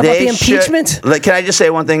thought about the impeachment. Can I just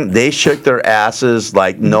say one thing? They shook their asses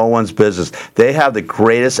like no one's business. They have the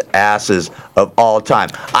greatest asses of all time.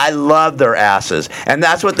 I love their asses, and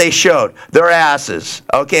that's what they showed. Their asses.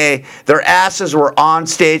 Okay, their asses were on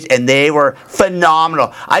stage, and they were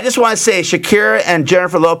phenomenal. I just want to say, Shakira and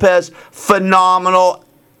Jennifer Lopez. Phenomenal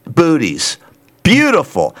booties,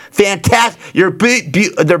 beautiful, fantastic. Your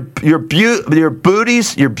booties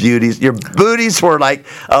were like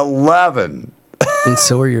 11, and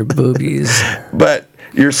so were your boobies. But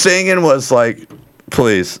your singing was like,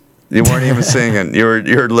 please, you weren't even singing.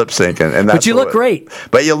 You're lip syncing, and that's. But you look great.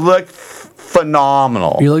 But you look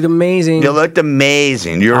phenomenal. You looked amazing. You looked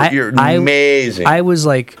amazing. You're amazing. I was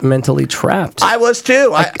like mentally trapped. I was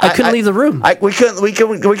too. I couldn't leave the room. We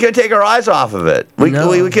couldn't take our eyes off of it. We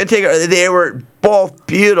couldn't take. They were both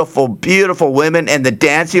beautiful, beautiful women, and the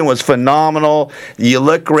dancing was phenomenal. You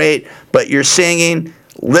look great, but you're singing,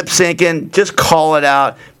 lip syncing. Just call it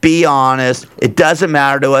out. Be honest. It doesn't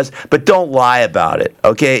matter to us, but don't lie about it.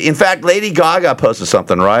 Okay. In fact, Lady Gaga posted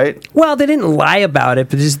something, right? Well, they didn't lie about it,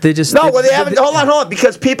 but they just they haven't. Hold on,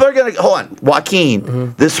 because people are gonna hold on,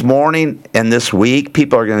 Joaquin. This morning and this week,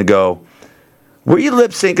 people are gonna go, "Were you lip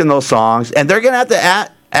syncing those songs?" And they're gonna have to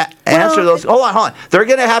answer those. Hold on. They're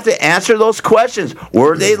gonna have to answer those questions.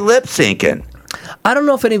 Were they lip syncing? I don't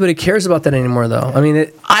know if anybody cares about that anymore, though. I mean,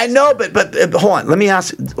 I know, but hold on. Let me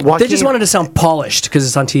ask. Joaquin, they just wanted to sound polished because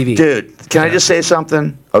it's on TV. Dude, can I just say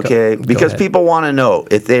something? Okay, because people want to know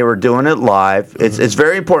if they were doing it live. It's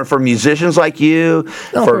very important for musicians like you,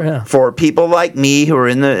 for people like me who are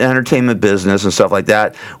in the entertainment business and stuff like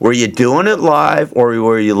that. Were you doing it live or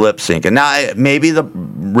were you lip syncing? Now, maybe the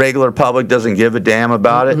regular public doesn't give a damn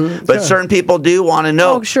about it, but certain people do want to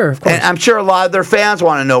know. Oh, sure, of course. And I'm sure a lot of their fans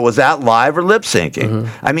want to know, was that live or lip syncing?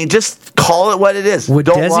 I mean, just call it what it is. Would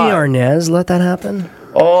Don't Desi lie. Arnaz let that happen?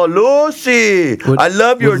 Oh, Lucy! I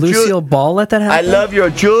love your Would Lucille Ball let that happen? I love your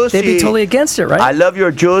juicy. They'd be totally against it, right? I love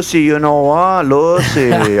your juicy. You know what,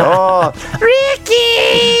 Lucy? Oh,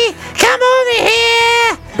 Ricky, come over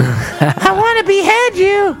here. I want to behead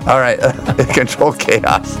you. All right, Control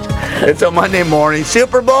Chaos. It's a Monday morning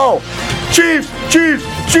Super Bowl. Chiefs, Chiefs,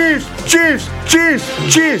 Chiefs, Chiefs,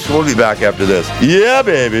 Chiefs, Chiefs. We'll be back after this. Yeah,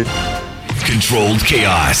 baby. Controlled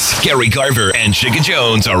Chaos. Gary Garver and Chicka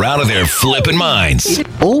Jones are out of their flippin' minds. It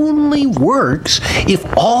only works if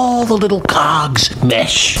all the little cogs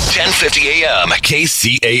mesh. 10:50 a.m.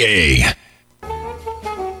 KCAA.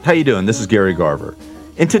 How you doing? This is Gary Garver.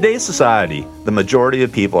 In today's society, the majority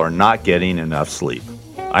of people are not getting enough sleep.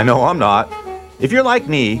 I know I'm not. If you're like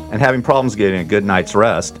me and having problems getting a good night's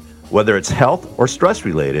rest, whether it's health or stress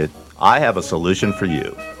related, I have a solution for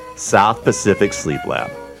you. South Pacific Sleep Lab.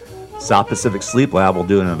 South Pacific Sleep Lab will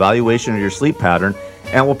do an evaluation of your sleep pattern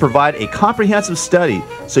and will provide a comprehensive study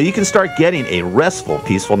so you can start getting a restful,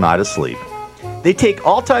 peaceful night of sleep. They take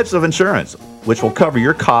all types of insurance, which will cover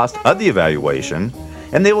your cost of the evaluation,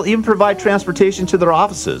 and they will even provide transportation to their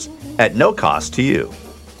offices at no cost to you.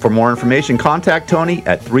 For more information, contact Tony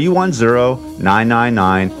at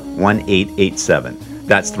 310-999-1887.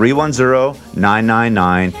 That's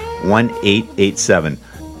 310-999-1887.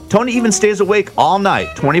 Tony even stays awake all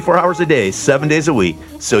night, 24 hours a day, 7 days a week,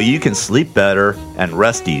 so you can sleep better and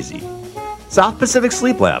rest easy. South Pacific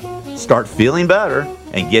Sleep Lab. Start feeling better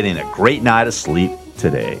and getting a great night of sleep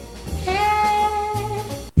today.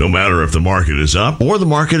 No matter if the market is up or the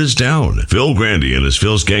market is down, Phil Grandy and his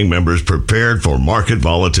Phil's Gang members prepared for market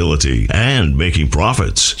volatility and making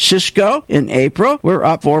profits. Cisco in April, we're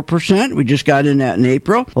up 4%. We just got in that in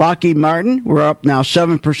April. Lockheed Martin, we're up now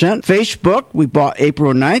 7%. Facebook, we bought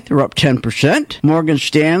April 9th, we're up 10%. Morgan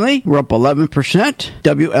Stanley, we're up 11%.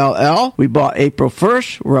 WLL, we bought April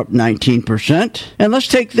 1st, we're up 19%. And let's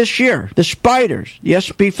take this year, the Spiders, the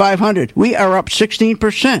S&P 500, we are up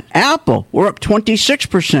 16%. Apple, we're up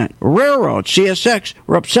 26%. 10%. Railroad, CSX,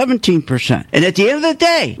 we're up 17%. And at the end of the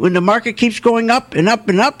day, when the market keeps going up and up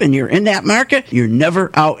and up, and you're in that market, you're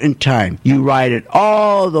never out in time. You ride it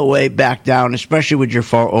all the way back down, especially with your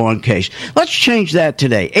 401ks. Let's change that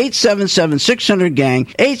today. 877-600-GANG,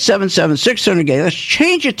 877-600-GANG. Let's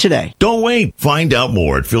change it today. Don't wait. Find out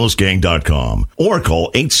more at philsgang.com or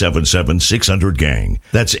call 877-600-GANG.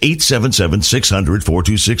 That's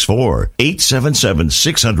 877-600-4264.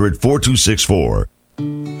 877-600-4264.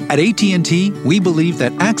 At AT&T, we believe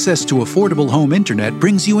that access to affordable home internet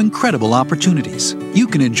brings you incredible opportunities. You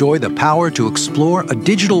can enjoy the power to explore a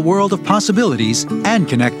digital world of possibilities and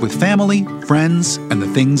connect with family, friends, and the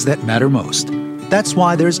things that matter most. That's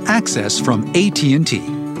why there's access from AT&T.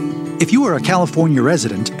 If you are a California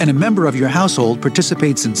resident and a member of your household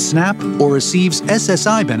participates in SNAP or receives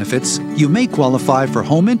SSI benefits, you may qualify for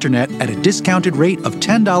home internet at a discounted rate of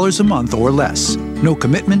 $10 a month or less. No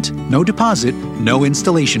commitment, no deposit, no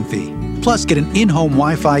installation fee. Plus, get an in-home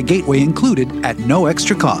Wi-Fi gateway included at no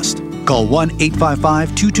extra cost. Call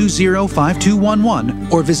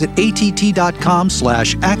 1-855-220-5211 or visit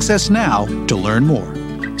att.com/accessnow to learn more.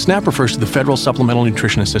 SNAP refers to the Federal Supplemental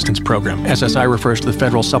Nutrition Assistance Program. SSI refers to the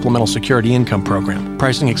Federal Supplemental Security Income Program.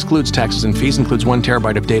 Pricing excludes taxes and fees, includes 1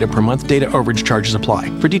 terabyte of data per month. Data overage charges apply.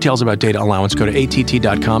 For details about data allowance, go to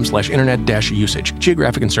att.com/internet-usage.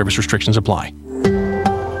 Geographic and service restrictions apply.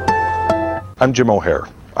 I'm Jim O'Hare.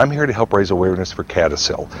 I'm here to help raise awareness for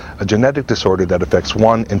CADASIL, a genetic disorder that affects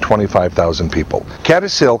 1 in 25,000 people.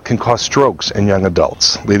 CADASIL can cause strokes in young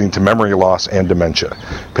adults, leading to memory loss and dementia.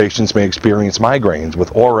 Patients may experience migraines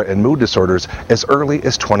with aura and mood disorders as early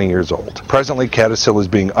as 20 years old. Presently, CADASIL is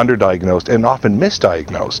being underdiagnosed and often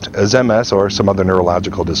misdiagnosed as MS or some other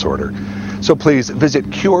neurological disorder. So please visit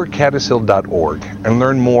curecadasil.org and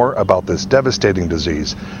learn more about this devastating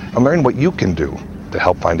disease and learn what you can do to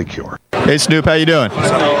help find a cure. Hey Snoop, how you doing?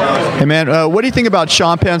 Hey man, what do you think about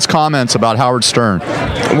Sean Penn's comments about Howard Stern?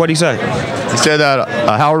 What did he say? He said that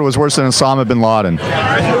Howard was worse than Osama bin Laden.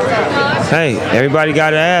 Hey, everybody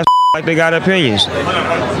got an ass like they got opinions.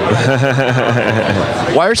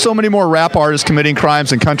 Why are so many more rap artists committing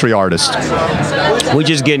crimes than country artists? We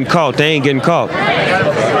just getting caught. They ain't getting caught.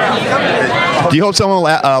 Do you hope someone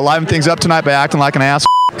will liven things up tonight by acting like an ass?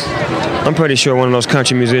 I'm pretty sure one of those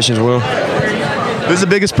country musicians will. Who's the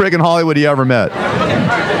biggest prick in Hollywood you ever met?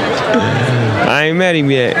 I ain't met him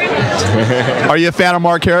yet. Are you a fan of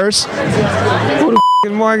Mark Harris? Who the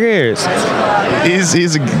is Mark Harris?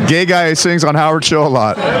 He's a gay guy who sings on Howard's show a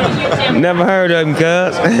lot. Never heard of him,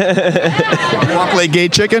 cuz. You want to play gay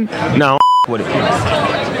chicken? No, with it.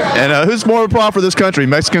 And who's more of a problem for this country,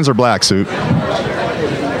 Mexicans or blacks, Suit?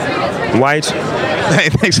 Whites. Hey,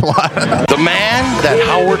 thanks a lot. The man that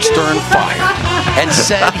Howard Stern fired and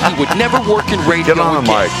said he would never work in radio Get on the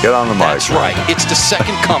again. mic. Get on the mic. That's right. It's the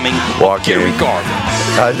second coming Walk of Gary in. Garver.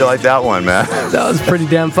 How'd you like that one, man? That was pretty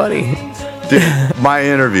damn funny. Dude, my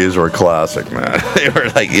interviews were classic, man. They were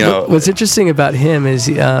like, you know. What's interesting about him is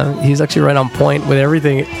he's actually right on point with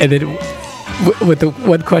everything, and then with the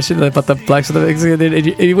one question about the blacks and the Mexicans, and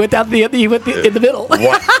he went out in the middle.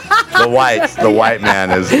 The white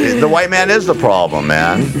man is the problem,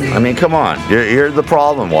 man. I mean, come on, you're the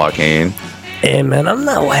problem, Joaquin. Hey man, I'm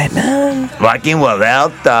not white, man. Joaquin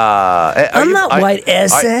without I'm not white,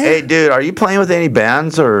 essay. Hey, dude, are you playing with any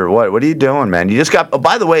bands or what? What are you doing, man? You just got. Oh,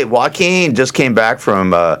 by the way, Joaquin just came back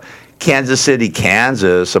from Kansas City,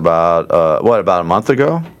 Kansas, about a month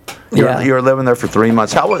ago. You were living there for 3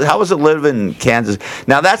 months. How was it living in Kansas?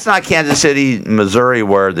 Now that's not Kansas City, Missouri,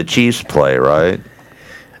 where the Chiefs play, right?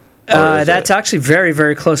 That's actually very,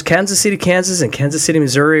 very close. Kansas City, Kansas, and Kansas City,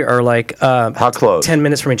 Missouri are like how close? 10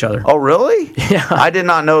 minutes from each other. Oh, really? Yeah. I did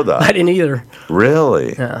not know that. I didn't either.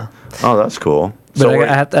 Really? Yeah. Oh, that's cool. But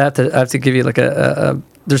I have to give you like a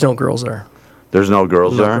there's no girls there. There's no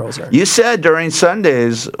girls there? You said during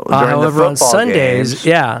Sundays, however, on Sundays, games,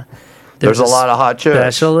 yeah, there's a lot of hot chicks.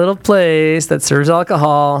 Special little place that serves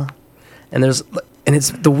alcohol, and it's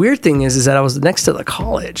the weird thing is that I was next to the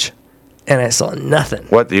college, and I saw nothing.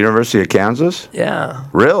 What, the University of Kansas? Yeah.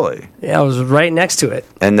 Really? Yeah, I was right next to it.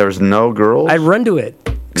 And there's no girls? I'd run to it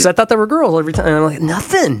because I thought there were girls every time, and I'm like,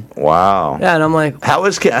 nothing. Wow. Yeah, and I'm like, how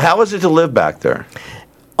is it to live back there?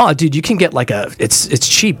 Oh, dude, you can get like it's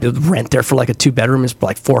cheap. The rent there for like a 2-bedroom is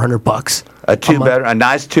like $400. A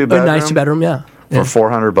nice 2-bedroom? A nice 2-bedroom, yeah. For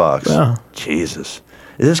 $400. Yeah. Jesus.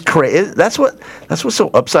 Is this crazy? That's what's so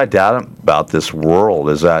upside down about this world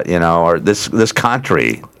is that, or this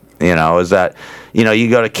country, is that, you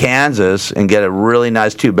go to Kansas and get a really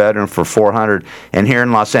nice 2-bedroom for $400, and here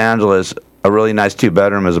in Los Angeles, a really nice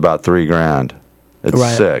 2-bedroom is about $3,000. It's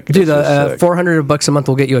sick. Dude, It's sick. $400 a month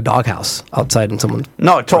will get you a doghouse outside and someone.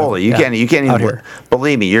 No, totally. You can't even here.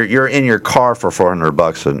 believe me. You're in your car for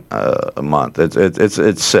 $400 a month.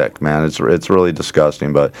 It's sick, man. It's really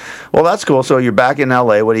disgusting. But well, that's cool. So you're back in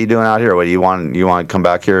LA. What are you doing out here? What do you want? You want to come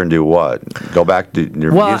back here and do what? Go back to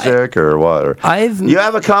your music or what? Or, you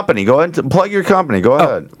have a company. Go ahead and plug your company. Go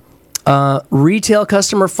ahead.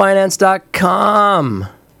 RetailCustomerFinance.com.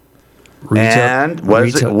 And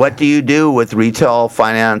what do you do with retail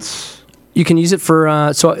finance? You can use it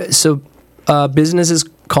for businesses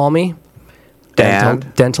call me.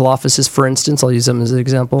 Dental offices, for instance. I'll use them as an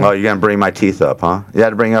example. Oh, you're going to bring my teeth up, huh? You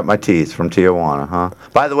had to bring up my teeth from Tijuana, huh?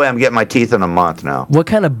 By the way, I'm getting my teeth in a month now. What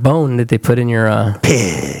kind of bone did they put in your...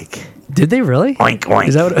 Pig. Did they really? Oink, oink.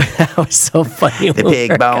 Is that, that was so funny. The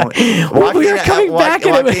pig bone. We were coming back.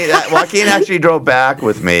 Joaquin actually drove back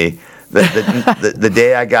with me the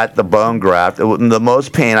day I got the bone graft. The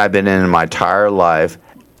most pain I've been in my entire life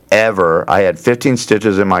ever. I had 15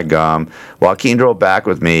 stitches in my gum. Joaquin drove back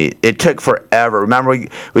with me. It took forever. Remember,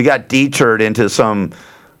 we got deterred into some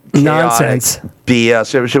nonsense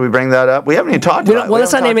BS. Should we bring that up? We haven't even talked about it. Well,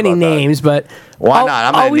 let's not name any names, but... Why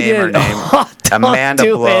not? I'm going to name her name. Amanda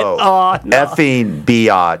Blow. Effing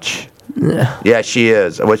biatch. Yeah, she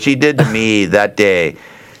is. What she did to me that day...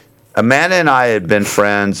 Amanda and I had been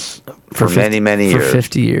friends for many years. For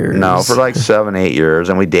 50 years. No, for like 7-8 years,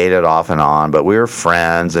 and we dated off and on, but we were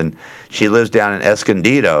friends, and she lives down in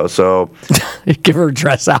Escondido, so... Give her a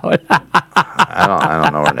dress out. I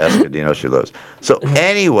don't know where in Escondido she lives. So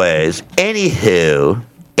anywho,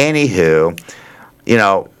 you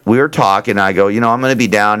know, we were talking, and I go, I'm going to be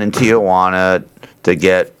down in Tijuana to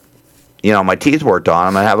get, my teeth worked on.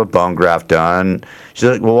 I'm going to have a bone graft done. She's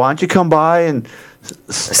like, well, why don't you come by and...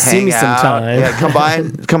 See me sometime. Yeah, come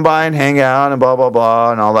by and hang out and blah blah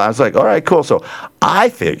blah and all that. I was like, all right, cool. So I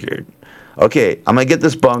figured, okay, I'm gonna get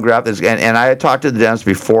this bone graft. And I had talked to the dentist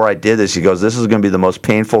before I did this. He goes, this is gonna be the most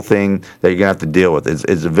painful thing that you're gonna have to deal with. It's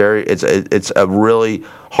a really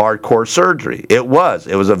hardcore surgery. It was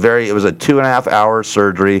a 2.5 hour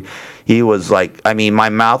surgery. He was like, my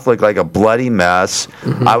mouth looked like a bloody mess.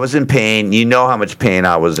 Mm-hmm. I was in pain. You know how much pain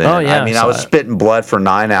I was in. Oh, yeah, I was spitting blood for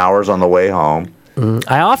 9 hours on the way home.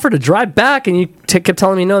 I offered to drive back, and you kept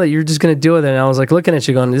telling me no, that you're just going to deal with it. And I was like looking at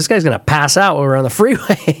you going, this guy's going to pass out while we're on the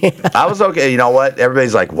freeway. I was okay. You know what?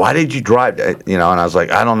 Everybody's like, why did you drive? And I was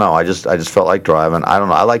like, I don't know. I just felt like driving. I don't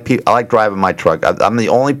know. I like driving my truck. I'm the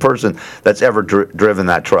only person that's ever driven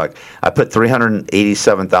that truck. I put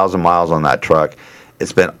 387,000 miles on that truck.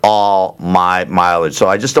 It's been all my mileage. So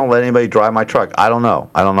I just don't let anybody drive my truck. I don't know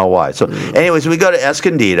why. So anyways, we go to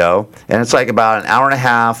Escondido, and it's like about an hour and a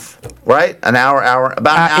half, right? About an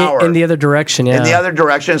hour. In the other direction, yeah. In the other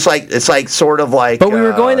direction. It's like sort of like... But we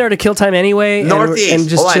were going there to kill time anyway. Northeast. And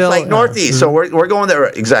just chill. It's like northeast. So we're going there,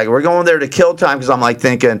 exactly. We're going there to kill time because I'm like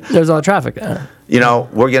thinking... There's a lot of traffic.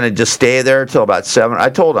 We're going to just stay there till about 7. I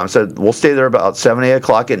told him, I said, we'll stay there about 7, 8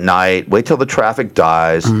 o'clock at night, wait till the traffic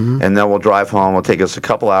dies, and then we'll drive home. It'll take us a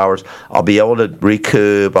couple hours. I'll be able to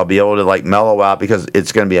recoup. I'll be able to mellow out because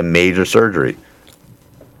it's going to be a major surgery.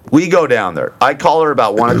 We go down there. I call her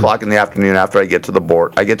about 1 o'clock in the afternoon after I get to the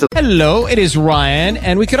board. Hello, it is Ryan,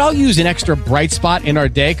 and we could all use an extra bright spot in our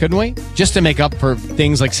day, couldn't we? Just to make up for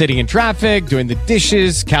things like sitting in traffic, doing the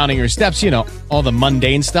dishes, counting your steps, all the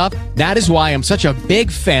mundane stuff. That is why I'm such a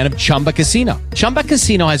big fan of Chumba Casino. Chumba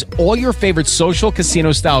Casino has all your favorite social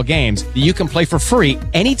casino-style games that you can play for free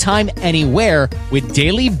anytime, anywhere with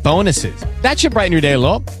daily bonuses. That should brighten your day a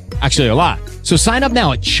little. Actually, a lot. So sign up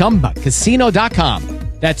now at ChumbaCasino.com.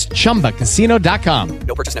 That's ChumbaCasino.com.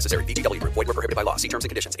 No purchase necessary. VGW Group. Void where prohibited by law. See terms and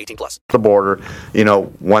conditions. 18+. The border,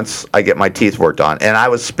 once I get my teeth worked on. And I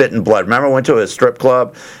was spitting blood. Remember I went to a strip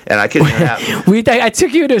club and I couldn't even have... I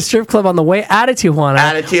took you to a strip club on the way out of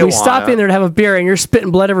Tijuana. We stopped in there to have a beer, and you're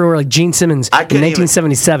spitting blood everywhere like Gene Simmons in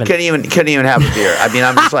 1977. Couldn't even have a beer.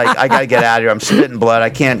 I'm just like, I got to get out of here. I'm spitting blood.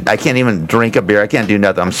 I can't even drink a beer. I can't do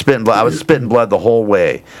nothing. I'm spitting blood. I was spitting blood the whole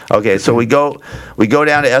way. Okay, so we go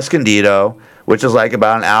down to Escondido, which is like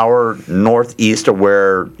about an hour northeast of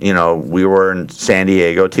where, we were in San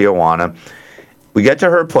Diego, Tijuana. We get to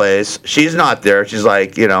her place. She's not there. She's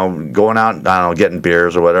like, going out, I don't know, getting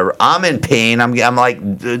beers or whatever. I'm in pain. I'm like,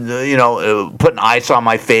 putting ice on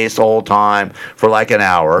my face the whole time for like an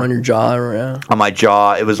hour. On your jaw, yeah. On my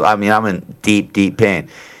jaw. I'm in deep, deep pain.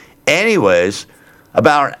 Anyways,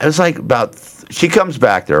 she comes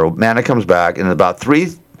back there. Amanda comes back, and about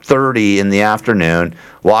 3:30 in the afternoon,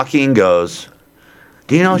 Joaquin goes,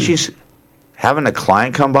 do you know she's having a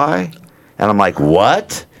client come by? And I'm like,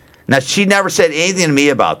 what? Now, she never said anything to me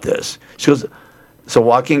about this. She goes, so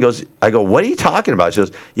Joaquin goes, I go, what are you talking about? She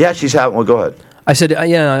goes, yeah, she's having, well, go ahead. I said,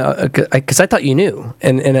 yeah, because I thought you knew.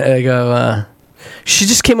 And I go, she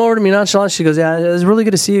just came over to me nonchalant. She goes, yeah, it was really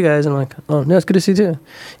good to see you guys. And I'm like, oh, no, it's good to see you too.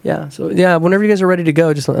 Yeah, so yeah, whenever you guys are ready to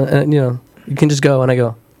go, just you can just go. And I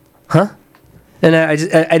go, huh? And I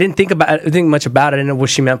didn't think much about it. I didn't know what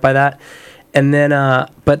she meant by that. And then,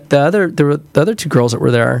 but the other two girls that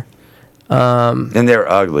were there. And they're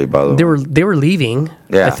ugly, by the way. They were leaving,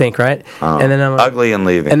 I think, right? And then ugly and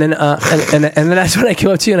leaving. And then and then that's when I came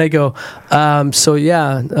up to you and I go, so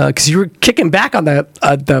yeah, because you were kicking back on the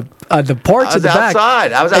porch at the back.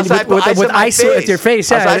 I was outside with ice with your face.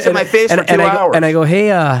 Yeah, I was ice in my face for 2 hours. And I go,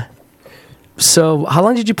 hey, so how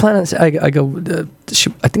long did you plan on? I go,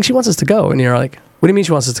 I think she wants us to go. And you're like, what do you mean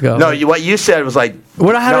she wants us to go? No, what you said was like,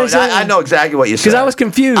 I know exactly what you said. Because I was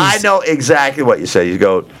confused. I know exactly what you said. You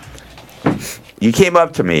go. You came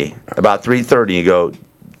up to me about 3:30. You go,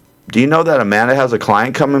 do you know that Amanda has a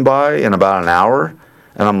client coming by in about an hour?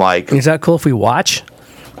 And I'm like, is that cool if we watch?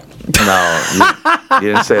 No, you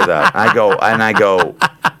didn't say that. I go,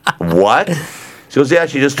 what? She goes, yeah,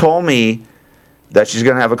 she just told me that she's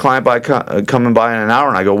going to have a client coming by in an hour.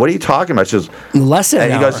 And I go, what are you talking about? She goes, less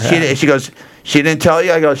than an hour. She goes, she didn't tell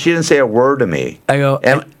you? I go, she didn't say a word to me. I go,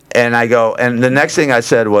 and I go, and the next thing I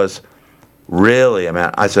said was, really? I mean,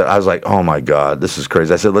 I was like, oh my God, this is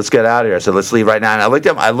crazy. I said, let's get out of here. I said, let's leave right now. And I looked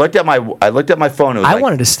at my phone. It was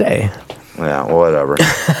wanted to stay. Yeah, whatever.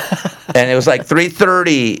 And it was like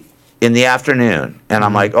 3:30 in the afternoon, and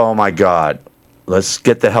I'm like, oh my God, let's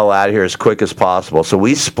get the hell out of here as quick as possible. So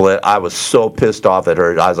we split. I was so pissed off at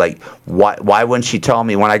her. I was like, why wouldn't she tell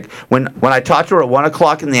me? When I talked to her at 1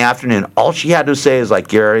 o'clock in the afternoon, all she had to say is like,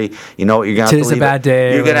 Gary, you know what, you're gonna have to leave. Today's a bad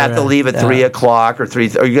day. You're gonna have to leave at 3 o'clock or you're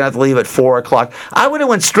gonna have to leave at 4 o'clock. I would have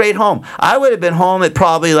went straight home. I would have been home at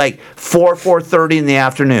probably like 4:30 in the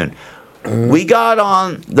afternoon. We got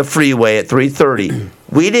on the freeway at 3:30.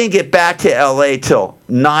 We didn't get back to LA till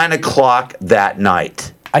 9 o'clock that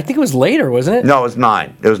night. I think it was later, wasn't it? No, it was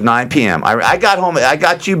 9. It was 9 p.m. I got home. I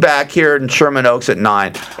got you back here in Sherman Oaks at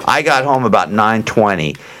 9. I got home about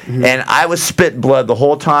 9:20, and I was spitting blood the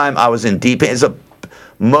whole time. I was in deep pain. It's the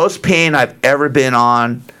most pain I've ever been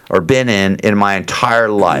in my entire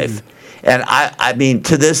life. And I mean,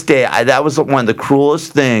 to this day, that was one of the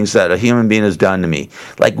cruelest things that a human being has done to me.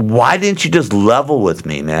 Like, why didn't you just level with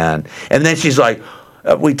me, man? And then she's like,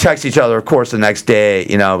 we text each other, of course, the next day,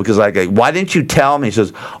 because like, why didn't you tell me? She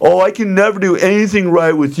says, oh, I can never do anything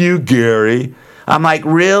right with you, Gary. I'm like,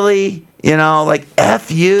 really? Like, F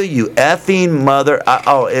you effing mother.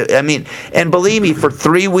 I mean, and believe me, for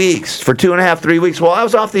 3 weeks, for 2.5, 3 weeks, well, I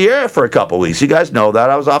was off the air for a couple of weeks. You guys know that.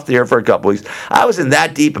 I was off the air for a couple of weeks. I was in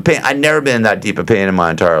that deep of pain. I'd never been in that deep of pain in my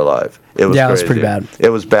entire life. It was crazy. It was pretty bad. It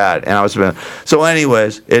was bad. And so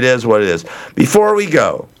anyways, it is what it is. Before we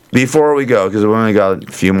go, because we only got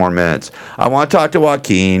a few more minutes, I want to talk to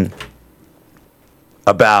Joaquin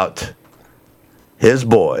about his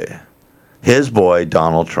boy,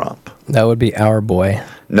 Donald Trump. That would be our boy.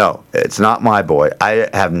 No, it's not my boy. I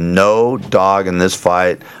have no dog in this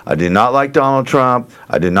fight. I do not like Donald Trump.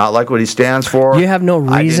 I do not like what he stands for. You have no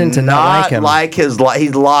reason to not like him. He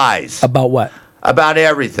lies. About what? About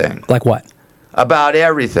everything. Like what? About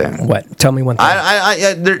everything. What? Tell me one thing.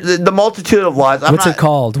 The multitude of lies. What's it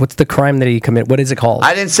called? What's the crime that he committed? What is it called?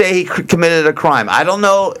 I didn't say he committed a crime. I don't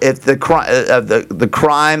know if the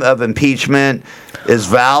crime of impeachment is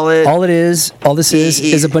valid. All this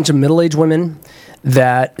is a bunch of middle-aged women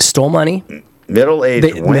that stole money.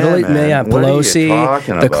 Middle-aged women. Pelosi,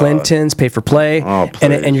 the Clintons, pay for play,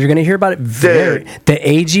 and you're going to hear about it. The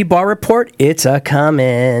AG Barr report. It's a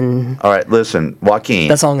coming. All right, listen, Joaquin.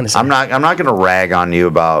 That's all I'm going to say. I'm not going to rag on you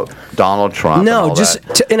about Donald Trump. No, just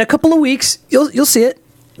in a couple of weeks, you'll see it.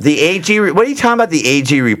 The AG. What are you talking about? The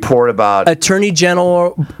AG report about Attorney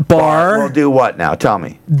General Barr. We'll do what now? Tell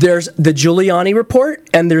me. There's the Giuliani report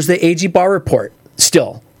and there's the AG Barr report.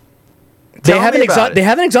 Still. They haven't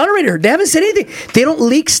exonerated her. They haven't said anything. They don't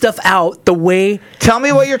leak stuff out the way. Tell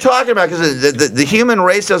me what you're talking about, because the human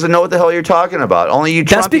race doesn't know what the hell you're talking about. Only you Trumpians.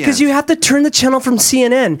 That's because you have to turn the channel from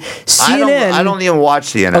CNN. CNN. I don't even watch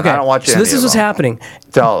CNN. Okay. I don't watch. So this is what's happening.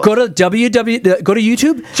 Tell go to Go to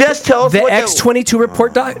YouTube. Just tell us the X22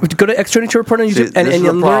 report. Go to X22 report on YouTube, and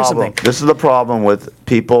you'll learn something. This is the problem with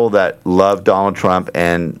people that love Donald Trump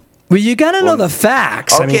and Well, you got to know the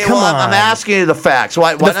facts. Okay, I mean, come on. I'm asking you the facts.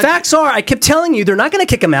 Why the facts are, I kept telling you, they're not going to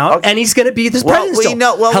kick him out, and he's going to be this president still. We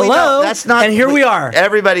know. That's not. And here we are.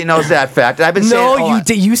 Everybody knows that fact. I've been saying. No,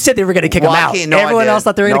 you said they were going to kick him out. No, everyone else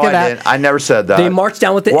thought they were going to kick him out. I never said that. They marched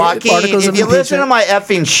down with the Joaquin, articles of if you listen to my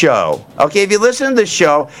effing show, okay, if you listen to the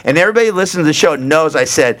show, and everybody listening to the show knows I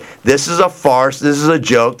said, this is a farce, this is a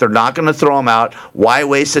joke, they're not going to throw him out. Why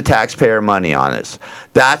waste the taxpayer money on this?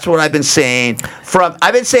 That's what I've been saying.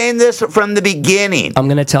 I've been saying this from the beginning. I'm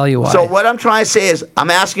going to tell you why. So what I'm trying to say is,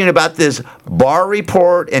 I'm asking about this Barr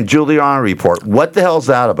report and Giuliani report. What the hell's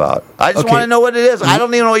that about? I just want to know what it is. I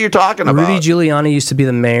don't even know what you're talking about. Rudy Giuliani used to be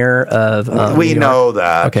the mayor of we know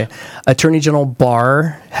that. Okay. Attorney General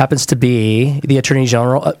Barr happens to be the Attorney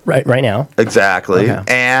General right now. Exactly. Okay.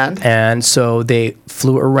 And so they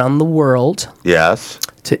flew around the world. Yes.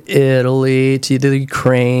 To Italy, to the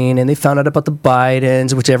Ukraine, and they found out about the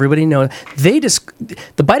Bidens, which everybody knows. The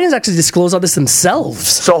Bidens actually disclosed all this themselves.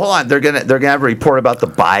 So hold on, they're gonna have a report about the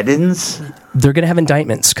Bidens. They're gonna have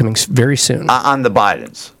indictments coming very soon on the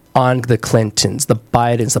Bidens, on the Clintons, the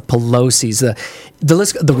Bidens, the Pelosi's, the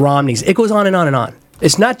list, the Romneys. It goes on and on and on.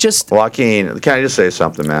 It's not just Joaquin. Can I just say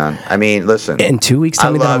something, man? I mean, listen. In 2 weeks,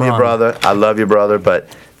 tell me that I'm wrong. I love you, brother, but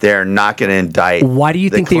they're not going to indict. Why do you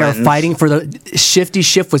think Clintons. they are fighting for the Shifty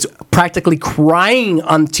Schiff was practically crying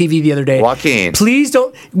on TV the other day? Joaquin. Please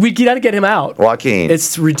don't. We got to get him out. Joaquin.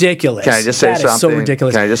 It's ridiculous. Can I just say something? That is so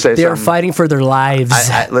ridiculous. Can I just say they something? They are fighting for their lives.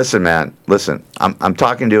 Listen, man. Listen. I'm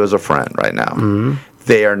talking to you as a friend right now. Mm-hmm.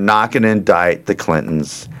 They are not going to indict the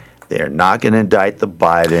Clintons. They are not going to indict the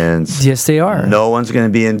Bidens. Yes, they are. No one's going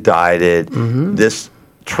to be indicted. Mm-hmm. This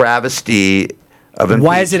travesty of impeachment.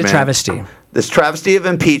 Why is it a travesty? This travesty of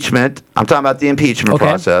impeachment. I'm talking about the impeachment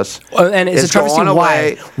process. And it's a travesty.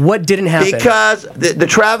 Why? What didn't happen? Because the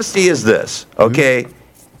travesty is this. Okay,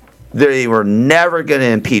 they were never going to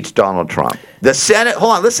impeach Donald Trump. The Senate.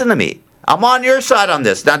 Hold on. Listen to me. I'm on your side on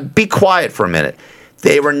this. Now, be quiet for a minute.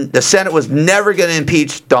 The Senate was never going to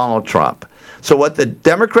impeach Donald Trump. So what the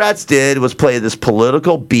Democrats did was play this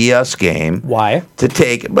political BS game. Why? To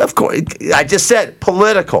take, of course, I just said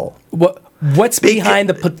political. What's behind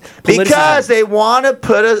the political? Because they want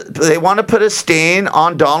to put a stain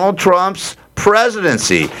on Donald Trump's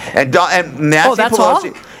presidency, and Nancy Pelosi. All?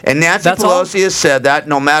 And Nancy Pelosi has said that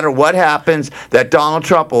no matter what happens, that Donald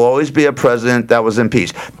Trump will always be a president that was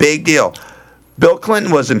impeached. Big deal. Bill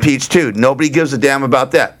Clinton was impeached too. Nobody gives a damn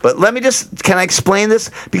about that. But can I explain this?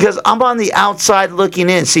 Because I'm on the outside looking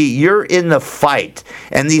in. See, you're in the fight,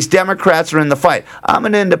 and these Democrats are in the fight. I'm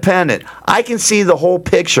an independent. I can see the whole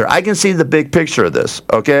picture. I can see the big picture of this,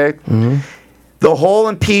 okay? Mm-hmm. The whole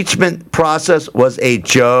impeachment process was a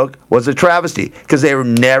joke, was a travesty, because they were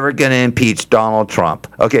never going to impeach Donald Trump.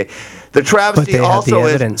 Okay. The travesty also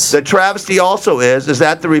is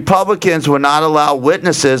that the Republicans would not allow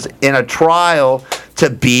witnesses in a trial to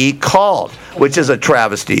be called, which is a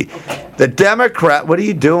travesty. The Democrat, what are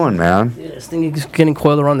you doing, man? Yeah, this thing is getting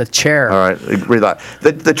coiled around the chair. All right, relax.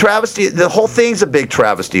 The travesty, the whole thing's a big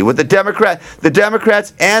travesty with the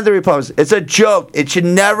Democrats and the Republicans. It's a joke. It should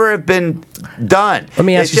never have been done. Let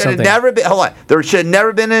me ask you something. Hold on. There should have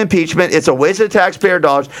never been an impeachment. It's a waste of taxpayer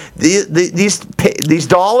dollars. These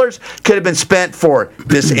dollars could have been spent for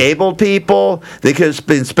disabled people. They could have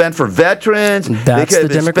been spent for veterans. That's the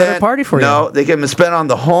Democratic Party for you. No, they could have been spent on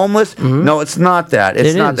the homeless. Mm-hmm. No, it's not that.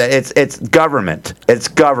 It's not that. It's government. It's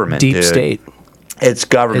government. Deep state. It's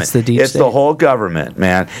government. It's the deep It's state. the whole government,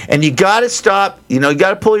 man. And you got to stop. You got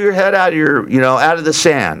to pull your head out of out of the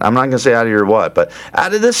sand. I'm not going to say out of your what, but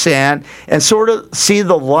out of the sand and sort of see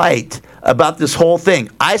the light about this whole thing.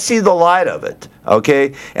 I see the light of it.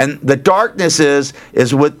 Okay, and the darkness is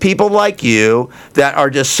with people like you that are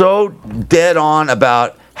just so dead on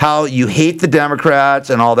about how you hate the Democrats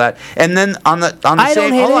and all that, and then on the I same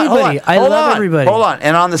don't hate anybody. I love everybody. Hold on,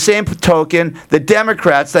 and on the same token, the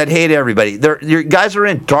Democrats that hate everybody, you guys are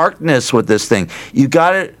in darkness with this thing. You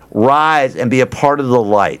got to rise and be a part of the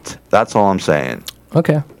light. That's all I'm saying.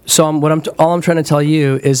 Okay, so all I'm trying to tell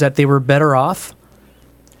you is that they were better off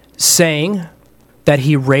saying that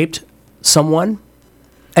he raped someone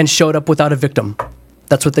and showed up without a victim.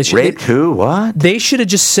 That's what they should. Raped who? What? They should have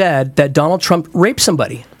just said that Donald Trump raped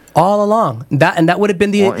somebody all along. That would have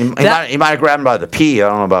been the. Well, he might have grabbed him by the pee. I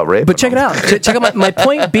don't know about rape. But check it out. Check out my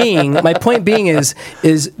point being. My point being is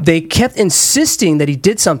they kept insisting that he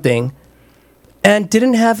did something, and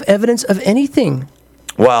didn't have evidence of anything.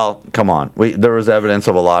 Well, come on. There was evidence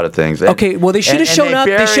of a lot of things. Okay, well, they should have shown up.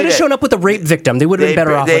 They should have shown up with a rape victim. They would have been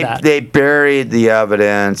better off with that. They buried the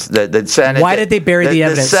evidence. The Senate. Why did they bury the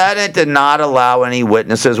evidence? The Senate did not allow any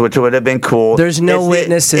witnesses, which would have been cool. There's no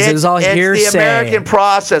witnesses. It was all hearsay. It's the American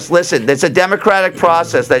process. Listen, it's a democratic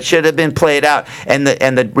process that should have been played out. And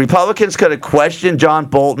the Republicans could have questioned John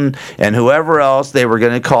Bolton and whoever else they were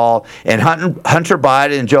going to call. And Hunter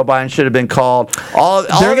Biden and Joe Biden should have been called.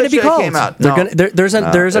 They're going to be called. Came out.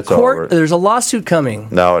 There's a court. Over. There's a lawsuit coming.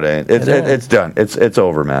 No, it ain't. It's done. It's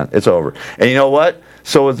over, man. It's over. And you know what?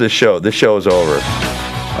 So is this show. This show is over.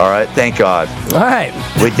 All right. Thank God. All right.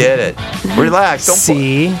 We did it. Relax. Don't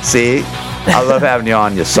See. I love having you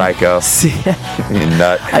on, you psycho. See. You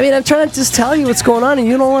nut. I mean, I'm trying to just tell you what's going on, and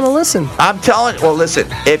you don't want to listen. I'm telling. Well, listen.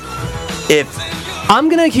 If I'm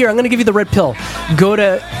gonna give you the red pill. Go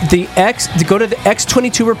to the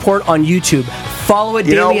X22 report on YouTube. Follow it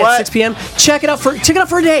daily at 6 p.m. Check it out for a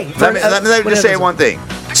day. Let me just say one thing.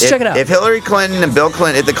 Check it out. If Hillary Clinton and Bill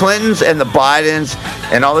Clinton, if the Clintons and the Bidens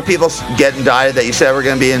and all the people get indicted that you said were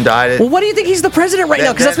going to be indicted, well, what do you think he's the president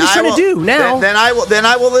now? Because that's what he's trying to do now. Then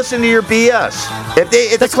I will listen to your BS. If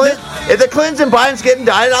the Clintons and Bidens get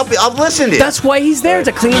indicted, I'll listen to you. That's why he's there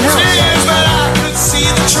to clean house.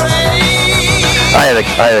 I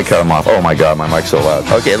had to cut him off. Oh my God, my mic's so loud.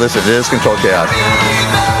 Okay, listen, it is Control Chaos.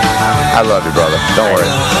 I love you, brother. Don't worry.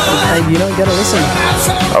 You don't gotta listen.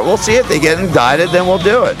 We'll see if they get indicted, then we'll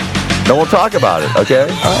do it. Then we'll talk about it, okay?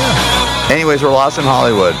 Anyways, we're lost in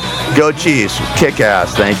Hollywood. Go Chiefs. Kick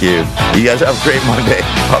ass. Thank you. You guys have a great Monday.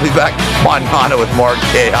 I'll be back Montana with more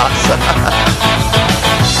chaos.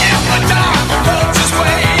 Shine.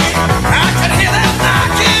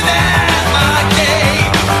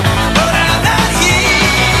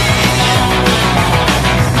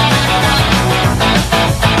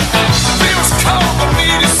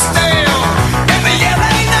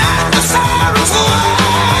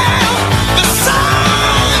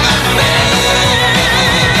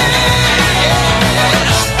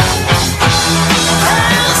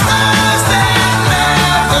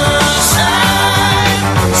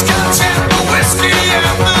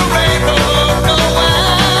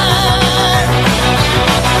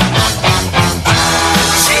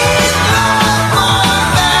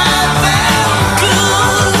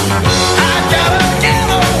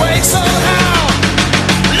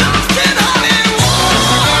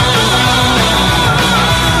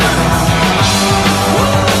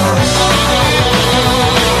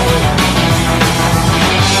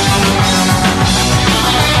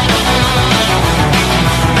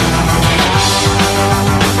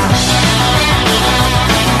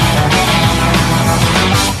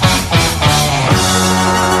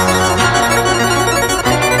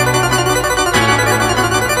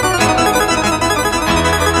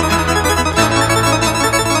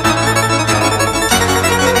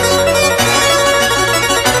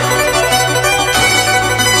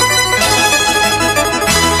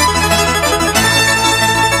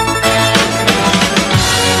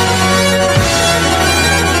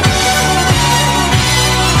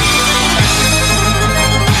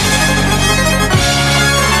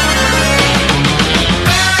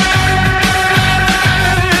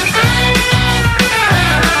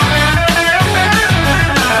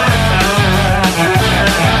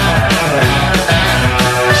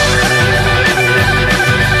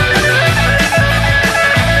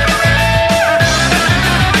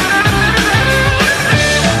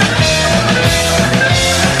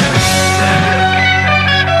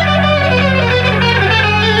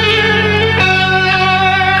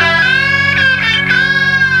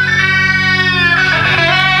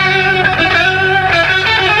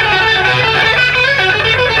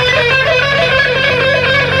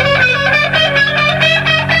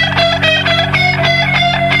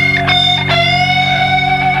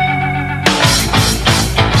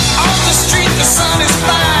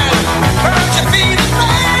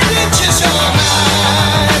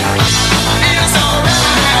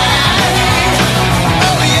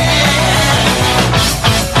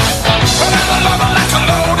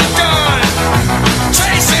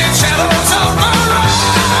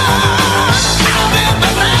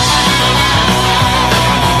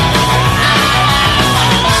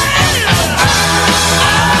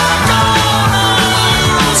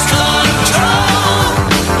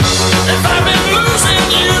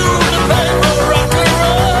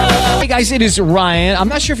 guys, it is Ryan. I'm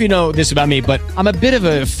not sure if you know this about me, but I'm a bit of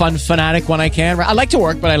a fun fanatic when I can. I like to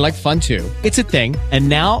work, but I like fun too. It's a thing. And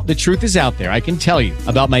now the truth is out there. I can tell you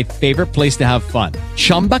about my favorite place to have fun.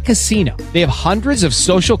 Chumba Casino. They have hundreds of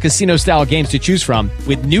social casino style games to choose from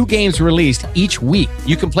with new games released each week.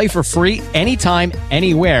 You can play for free anytime,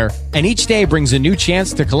 anywhere. And each day brings a new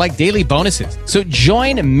chance to collect daily bonuses. So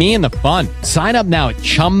join me in the fun. Sign up now at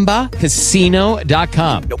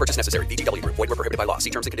ChumbaCasino.com. No purchase necessary. VGW Group. Void where prohibited by law. See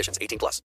terms and conditions. 18+.